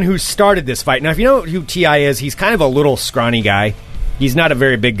 is the one who started this fight. Now, if you know who T.I. is, he's kind of a little scrawny guy. He's not a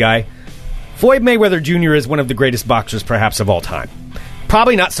very big guy. Floyd Mayweather Jr. is one of the greatest boxers, perhaps, of all time.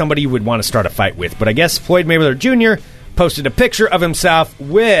 Probably not somebody you would want to start a fight with, but I guess Floyd Mayweather Jr. posted a picture of himself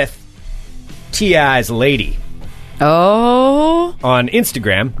with T.I.'s lady. Oh. On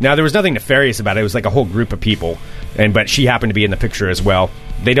Instagram. Now, there was nothing nefarious about it. It was like a whole group of people, but she happened to be in the picture as well.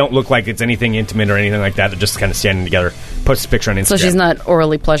 They don't look like it's anything intimate or anything like that. They're just kind of standing together. Post a picture on Instagram. So she's not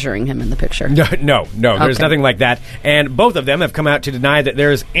orally pleasuring him in the picture? No. There's Okay. nothing like that. And both of them have come out to deny that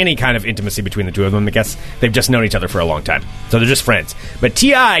there is any kind of intimacy between the two of them. I guess they've just known each other for a long time. So they're just friends. But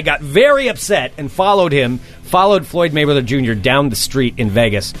T.I. got very upset and followed Floyd Mayweather Jr. down the street in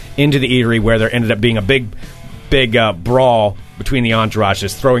Vegas into the eatery where there ended up being a big brawl between the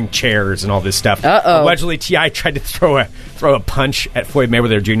entourages, throwing chairs and all this stuff. Uh-oh. Allegedly, T.I. tried to throw a punch at Floyd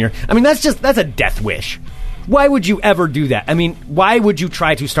Mayweather Jr. I mean, that's a death wish. Why would you ever do that? I mean, why would you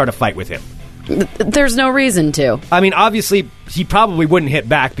try to start a fight with him? There's no reason to. I mean, obviously, he probably wouldn't hit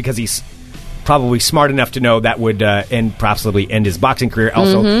back because he's probably smart enough to know that would possibly end his boxing career.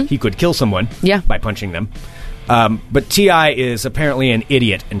 Also, he could kill someone by punching them. But T.I. is apparently an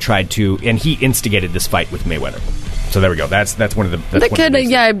idiot and he instigated this fight with Mayweather. So there we go. That's one of the... The kid,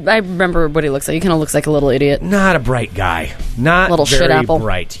 I remember what he looks like. He kind of looks like a little idiot. Not a bright guy. Not little very shit apple.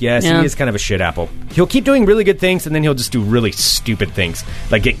 bright. Yes, Yeah. he is kind of a shit apple. He'll keep doing really good things, and then he'll just do really stupid things,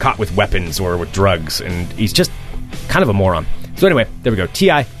 like get caught with weapons or with drugs, and he's just kind of a moron. So anyway, there we go.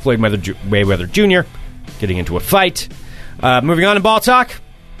 T.I., Floyd Mayweather Jr., getting into a fight. Moving on to ball talk.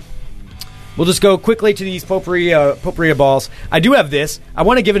 We'll just go quickly to these potpourri of balls. I do have this. I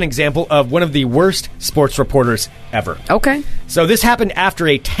want to give an example of one of the worst sports reporters ever. Okay. So this happened after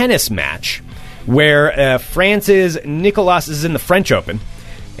a tennis match where France's Nicolas is in the French Open,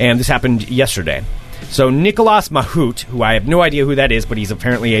 and this happened yesterday. So Nicolas Mahut, who I have no idea who that is, but he's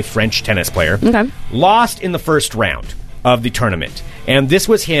apparently a French tennis player, lost in the first round of the tournament. And this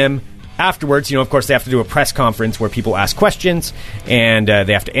was him afterwards. Of course, they have to do a press conference where people ask questions, and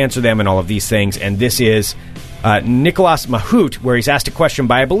they have to answer them and all of these things. And this is Nicolas Mahut, where he's asked a question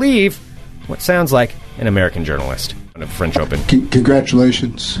by, I believe, what sounds like an American journalist of the French Open.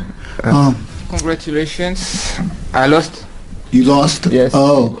 Congratulations. Congratulations. I lost. You lost? Yes.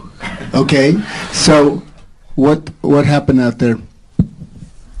 Oh, okay. So, what happened out there?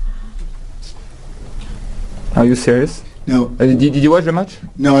 Are you serious? No. Did you watch the match?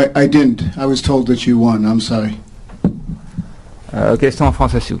 No, I didn't. I was told that you won. I'm sorry. Question en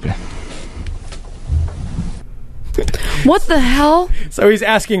français, s'il vous plaît. What the hell? So he's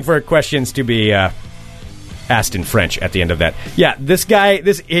asking for questions to be asked in French at the end of that. Yeah, this guy,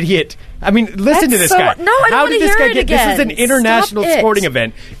 this idiot. I mean, listen to this guy. No, I don't want to hear it again. This is an international sporting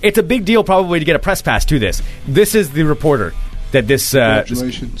event. It's a big deal probably to get a press pass to this. This is the reporter that this...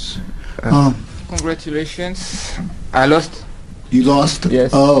 Congratulations. Congratulations. I lost. You lost?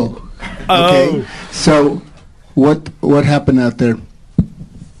 Yes. Oh, okay. So, what happened out there?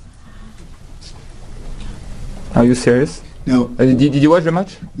 Are you serious? No. Did you watch the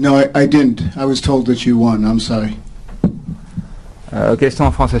match? No, I didn't. I was told that you won. I'm sorry. Question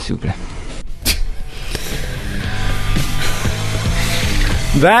en français, s'il vous plaît.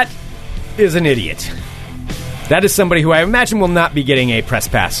 That is an idiot. That is somebody who I imagine will not be getting a press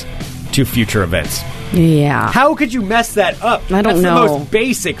pass to future events. Yeah. How could you mess that up? I don't know. That's the most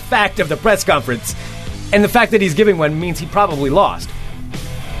basic fact of the press conference. And the fact that he's giving one means he probably lost.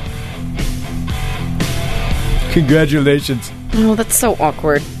 Congratulations. Oh, that's so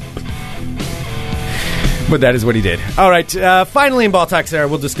awkward. But that is what he did. All right. Finally, in Ball Talk, Sarah,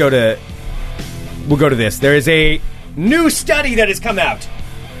 we'll go to this. There is a new study that has come out.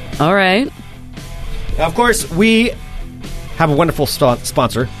 All right. Now, of course, we have a wonderful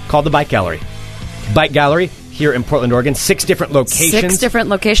sponsor called the Bike Gallery. Bike Gallery here in Portland, Oregon. 6 different locations. 6 different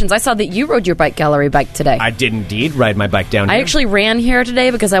locations. I saw that you rode your Bike Gallery bike today. I did indeed ride my bike down here. I actually ran here today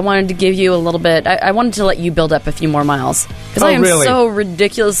because I wanted to give you a little bit... I wanted to let you build up a few more miles. Because I am so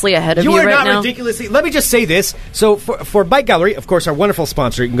ridiculously ahead of you right now. You are not ridiculously... Let me just say this. So for Bike Gallery, of course, our wonderful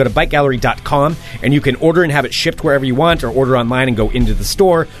sponsor, you can go to bikegallery.com and you can order and have it shipped wherever you want, or order online and go into the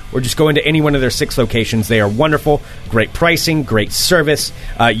store, or just go into any one of their 6 locations. They are wonderful. Great pricing, great service.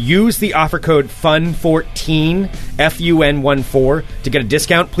 Use the offer code FUN14, FUN14, to get a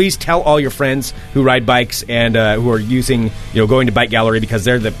discount. Please tell all your friends who ride bikes and who are using, going to Bike Gallery, because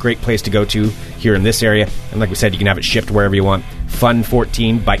they're the great place to go to here in this area. And like we said, you can have it shipped wherever you want.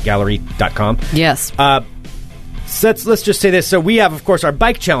 FUN14, bikegallery.com. Yes. So let's just say this. So we have, of course, our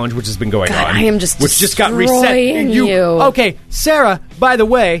bike challenge, which has been going on. I am just which just got reset. You. Okay, Sarah, by the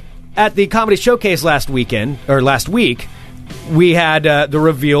way, at the Comedy Showcase last week, we had the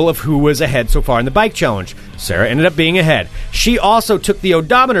reveal of who was ahead so far in the bike challenge. Sarah ended up being ahead. She also took the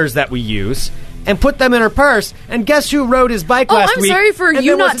odometers that we use and put them in her purse, and guess who rode his bike last week? Oh, I'm sorry for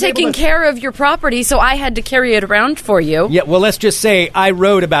you not taking care of your property, so I had to carry it around for you. Yeah, well, let's just say I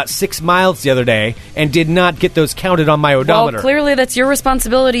rode about 6 miles the other day and did not get those counted on my odometer. Well, clearly that's your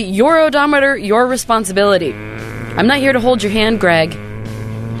responsibility. Your odometer, your responsibility. I'm not here to hold your hand, Greg.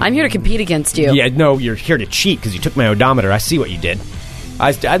 I'm here to compete against you. Yeah, no, you're here to cheat because you took my odometer. I see what you did.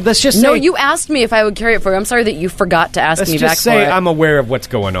 Let's just say... No, you asked me if I would carry it for you. I'm sorry that you forgot to ask me back for it. Let's just say I'm aware of what's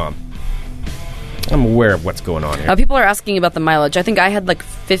going on. I'm aware of what's going on here. People are asking about the mileage. I think I had like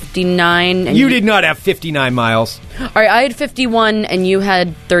 59. And you did not have 59 miles. All right, I had 51 and you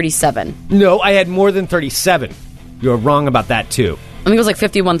had 37. No, I had more than 37. You're wrong about that, too. I think it was like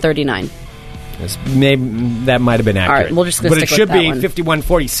 51.39. Maybe that might have been accurate. All right, we'll just but it should be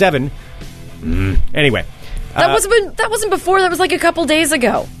 51.47. Anyway. That wasn't before. That was like a couple days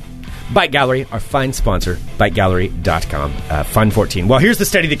ago. Bike Gallery, our fine sponsor, bikegallery.com, Fun14. Well, here's the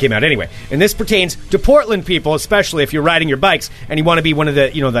study that came out anyway. And this pertains to Portland people, especially if you're riding your bikes and you want to be one of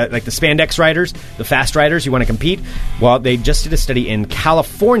the, like the spandex riders, the fast riders, you want to compete. Well, they just did a study in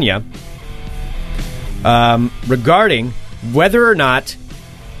California regarding whether or not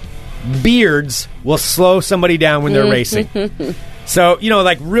beards will slow somebody down when they're racing. So,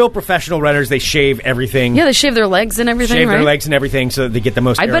 like real professional runners, they shave everything. Yeah, they shave their legs and everything, Shave their legs and everything so that they get the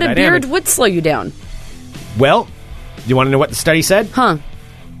most aerodynamic. I bet a beard would slow you down. Well, do you want to know what the study said? Huh.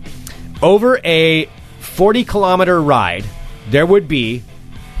 Over a 40-kilometer ride, there would be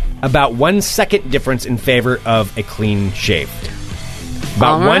about 1 second difference in favor of a clean shave.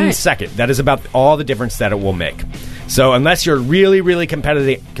 About 1 second. That is about all the difference that it will make. So unless you're really, really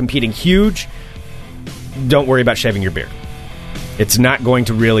competing huge, don't worry about shaving your beard. It's not going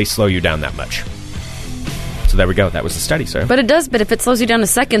to really slow you down that much. So there we go. That was the study, sir. But it does. But if it slows you down a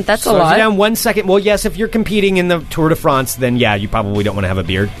second, that's a lot. Slows you down 1 second. Well, yes, if you're competing in the Tour de France, then yeah, you probably don't want to have a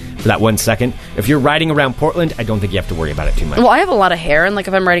beard for that 1 second. If you're riding around Portland, I don't think you have to worry about it too much. Well, I have a lot of hair, and like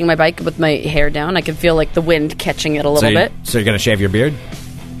if I'm riding my bike with my hair down, I can feel like the wind catching it a little bit. So you're going to shave your beard?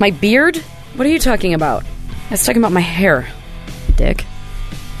 My beard? What are you talking about? I was talking about my hair, dick.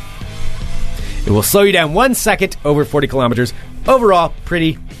 It will slow you down 1 second over 40 kilometers. Overall,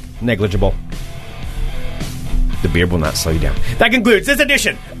 pretty negligible. The beard will not slow you down. That concludes this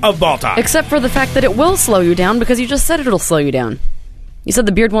edition of Ball Talk. Except for the fact that it will slow you down because you just said it'll slow you down. You said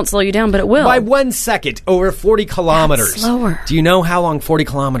the beard won't slow you down, but it will. By 1 second over 40 kilometers. That's slower. Do you know how long 40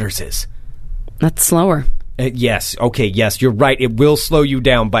 kilometers is? That's slower. Yes. Okay, yes, you're right. It will slow you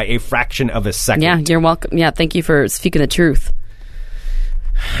down by a fraction of a second. Yeah, you're welcome. Yeah, thank you for speaking the truth.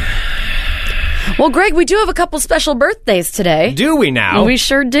 Well, Greg, we do have a couple special birthdays today. Do we now? We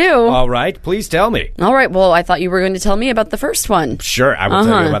sure do. All right, please tell me. All right, well, I thought you were going to tell me about the first one. Sure, I will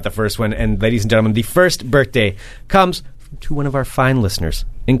tell you about the first one. And ladies and gentlemen, the first birthday comes to one of our fine listeners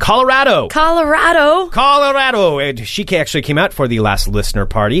in Colorado. Colorado. And she actually came out for the last listener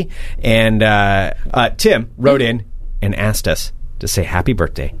party. And Tim wrote in and asked us to say happy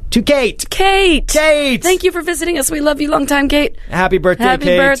birthday to Kate. Kate. Thank you for visiting us. We love you long time, Kate. Happy birthday, Happy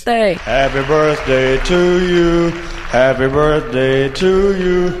Kate. birthday. Happy birthday to you. Happy birthday to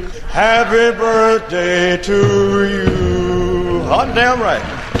you. Happy birthday to you. Hot damn right.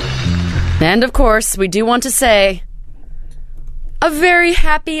 And of course, we do want to say a very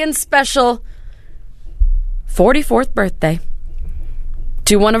happy and special 44th birthday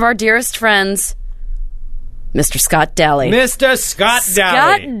to one of our dearest friends, Mr. Scott Daly. Mr. Scott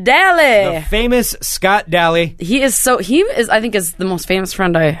Daly. Scott Daly. The famous Scott Daly. He is, I think, is the most famous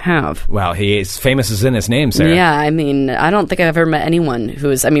friend I have. Well, he is famous as in his name, Sarah. Yeah, I mean, I don't think I've ever met anyone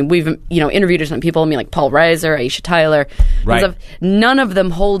who's, I mean, we've, interviewed different people, like Paul Reiser, Aisha Tyler. Right. None of them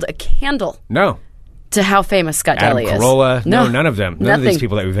hold a candle. No. To how famous Scott Adam Daly is. Carolla. No, none of them. None Nothing. of these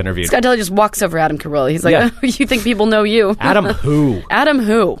people that we've interviewed. Scott Daly just walks over Adam Carolla. He's like, Yeah. oh, you think people know you? Adam who? Adam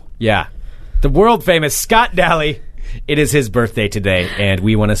who? Yeah. The world famous Scott Daly. It is his birthday today, and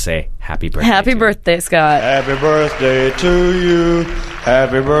we want to say happy birthday. Happy birthday, Scott. Happy birthday to you.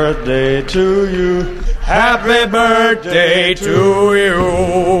 Happy birthday to you. Happy birthday to you.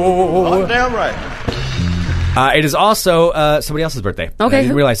 Hot damn right. It is also somebody else's birthday. Okay. I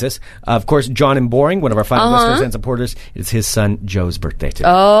didn't realize this. Of course, John and Boring, one of our final listeners and supporters, it's his son Joe's birthday today.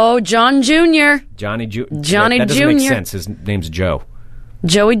 Oh, John Jr. Johnny Jr. Johnny That doesn't Jr. make sense. His name's Joe.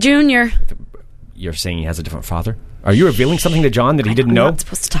 Joey Jr. You're saying he has a different father? Are you revealing something to John that he didn't know? I'm not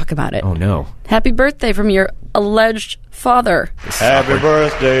supposed to talk about it. Oh, no. Happy birthday from your alleged father. Happy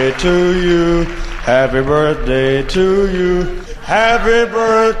birthday to you. Happy birthday to you. Happy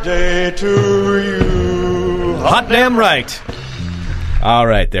birthday to you. Hot damn right. All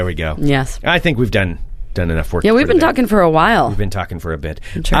right, there we go. Yes. I think we've done enough work. Yeah, we've for been today. talking for a while. We've been talking for a bit.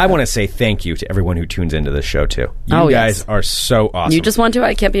 Sure. I want to say thank you to everyone who tunes into this show, too. You Oh, guys yes. are so awesome. You just want to?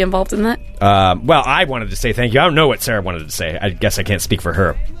 I can't be involved in that? Well, I wanted to say thank you. I don't know what Sarah wanted to say. I guess I can't speak for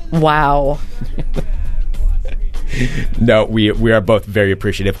her. Wow. No, we are both very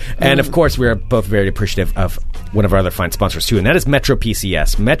appreciative. And, of course, we are both very appreciative of one of our other fine sponsors, too, and that is Metro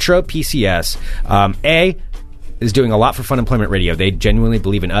PCS. Metro PCS, is doing a lot for Fun Employment Radio. They genuinely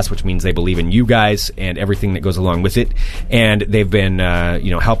believe in us, which means they believe in you guys and everything that goes along with it. And they've been,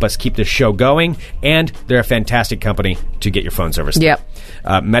 help us keep this show going. And they're a fantastic company to get your phone service. Yep.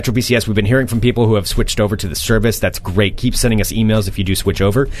 Metro PCS, we've been hearing from people who have switched over to the service. That's great. Keep sending us emails if you do switch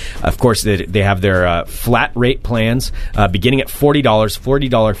over. Of course, they have their flat rate plans beginning at $40,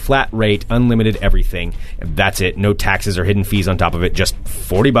 $40 flat rate, unlimited everything. That's it. No taxes or hidden fees on top of it. Just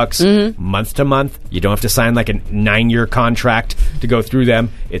 $40 month to month. You don't have to sign like a 9-year contract to go through them.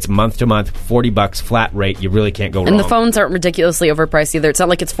 It's month to month, $40 flat rate. You really can't go wrong. And the phones aren't ridiculously overpriced either. It's not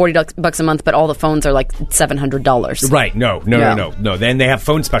like it's $40 a month, but all the phones are like $700. Right. No. Then they have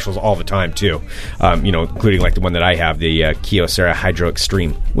phone specials all the time, too. Including like the one that I have, the Kyocera Hydro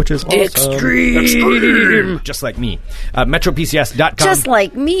Extreme, which is awesome. Extreme! Just like me. MetroPCS.com. Just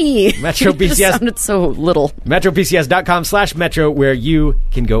like me. Metro You just PCS. sounded so little. MetroPCS.com/Metro, where you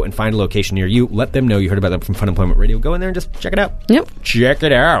can go and find a location near you. Let them know you heard about them from Fun Employment Radio. Go in there and just check it out. Yep. Check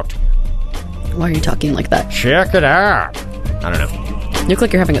it out. Why are you talking like that? Check it out. I don't know. You look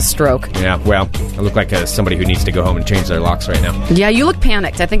like you're having a stroke. Yeah, well, I look like somebody who needs to go home and change their locks right now. Yeah, you look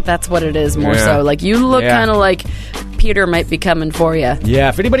panicked. I think that's what it is more Yeah. so. Like, you look Yeah. kind of like Peter might be coming for you. Yeah,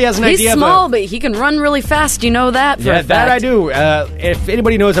 if anybody has an idea... He's small, but he can run really fast. You know that for a fact. That I do. If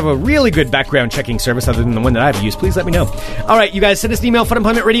anybody knows of a really good background checking service other than the one that I've used, please let me know. All right, you guys, send us an email,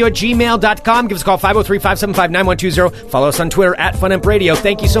 funemploymentradio@gmail.com. Give us a call, 503-575-9120. Follow us on Twitter, @FunEmpRadio.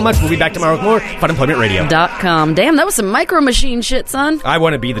 Thank you so much. We'll be back tomorrow with more funemploymentradio.com. Damn, that was some Micro Machine shit, son. I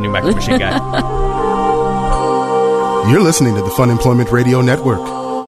want to be the new Micro Machine guy. You're listening to the Fun Employment Radio Network.